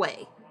Putter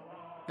Away.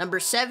 Number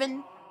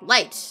 7,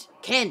 Lights,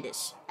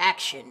 Candace,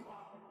 Action.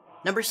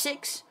 Number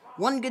 6,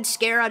 One Good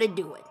Scare Ought to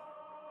Do It.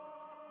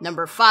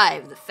 Number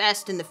 5, The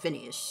Fast and the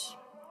Phineas.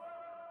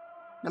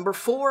 Number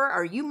 4,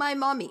 Are You My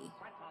Mommy?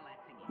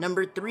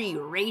 Number 3,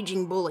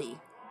 Raging Bully.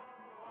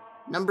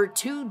 Number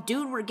 2,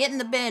 Dude, We're Getting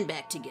the Band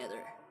Back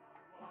Together.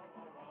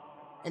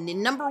 And the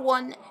number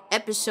 1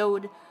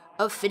 episode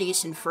of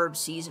Phineas and Ferb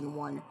Season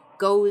 1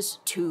 goes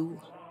to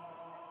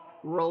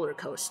Roller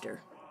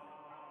Coaster.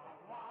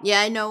 Yeah,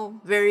 I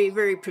know, very,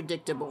 very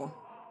predictable.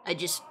 I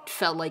just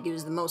felt like it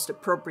was the most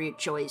appropriate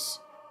choice.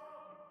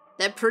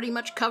 That pretty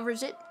much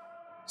covers it.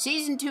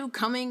 Season 2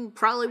 coming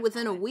probably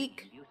within a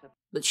week,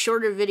 but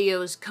shorter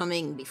videos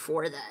coming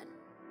before that.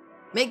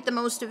 Make the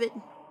most of it,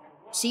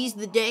 seize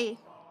the day,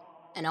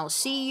 and I'll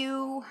see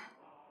you,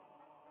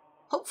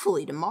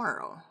 hopefully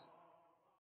tomorrow.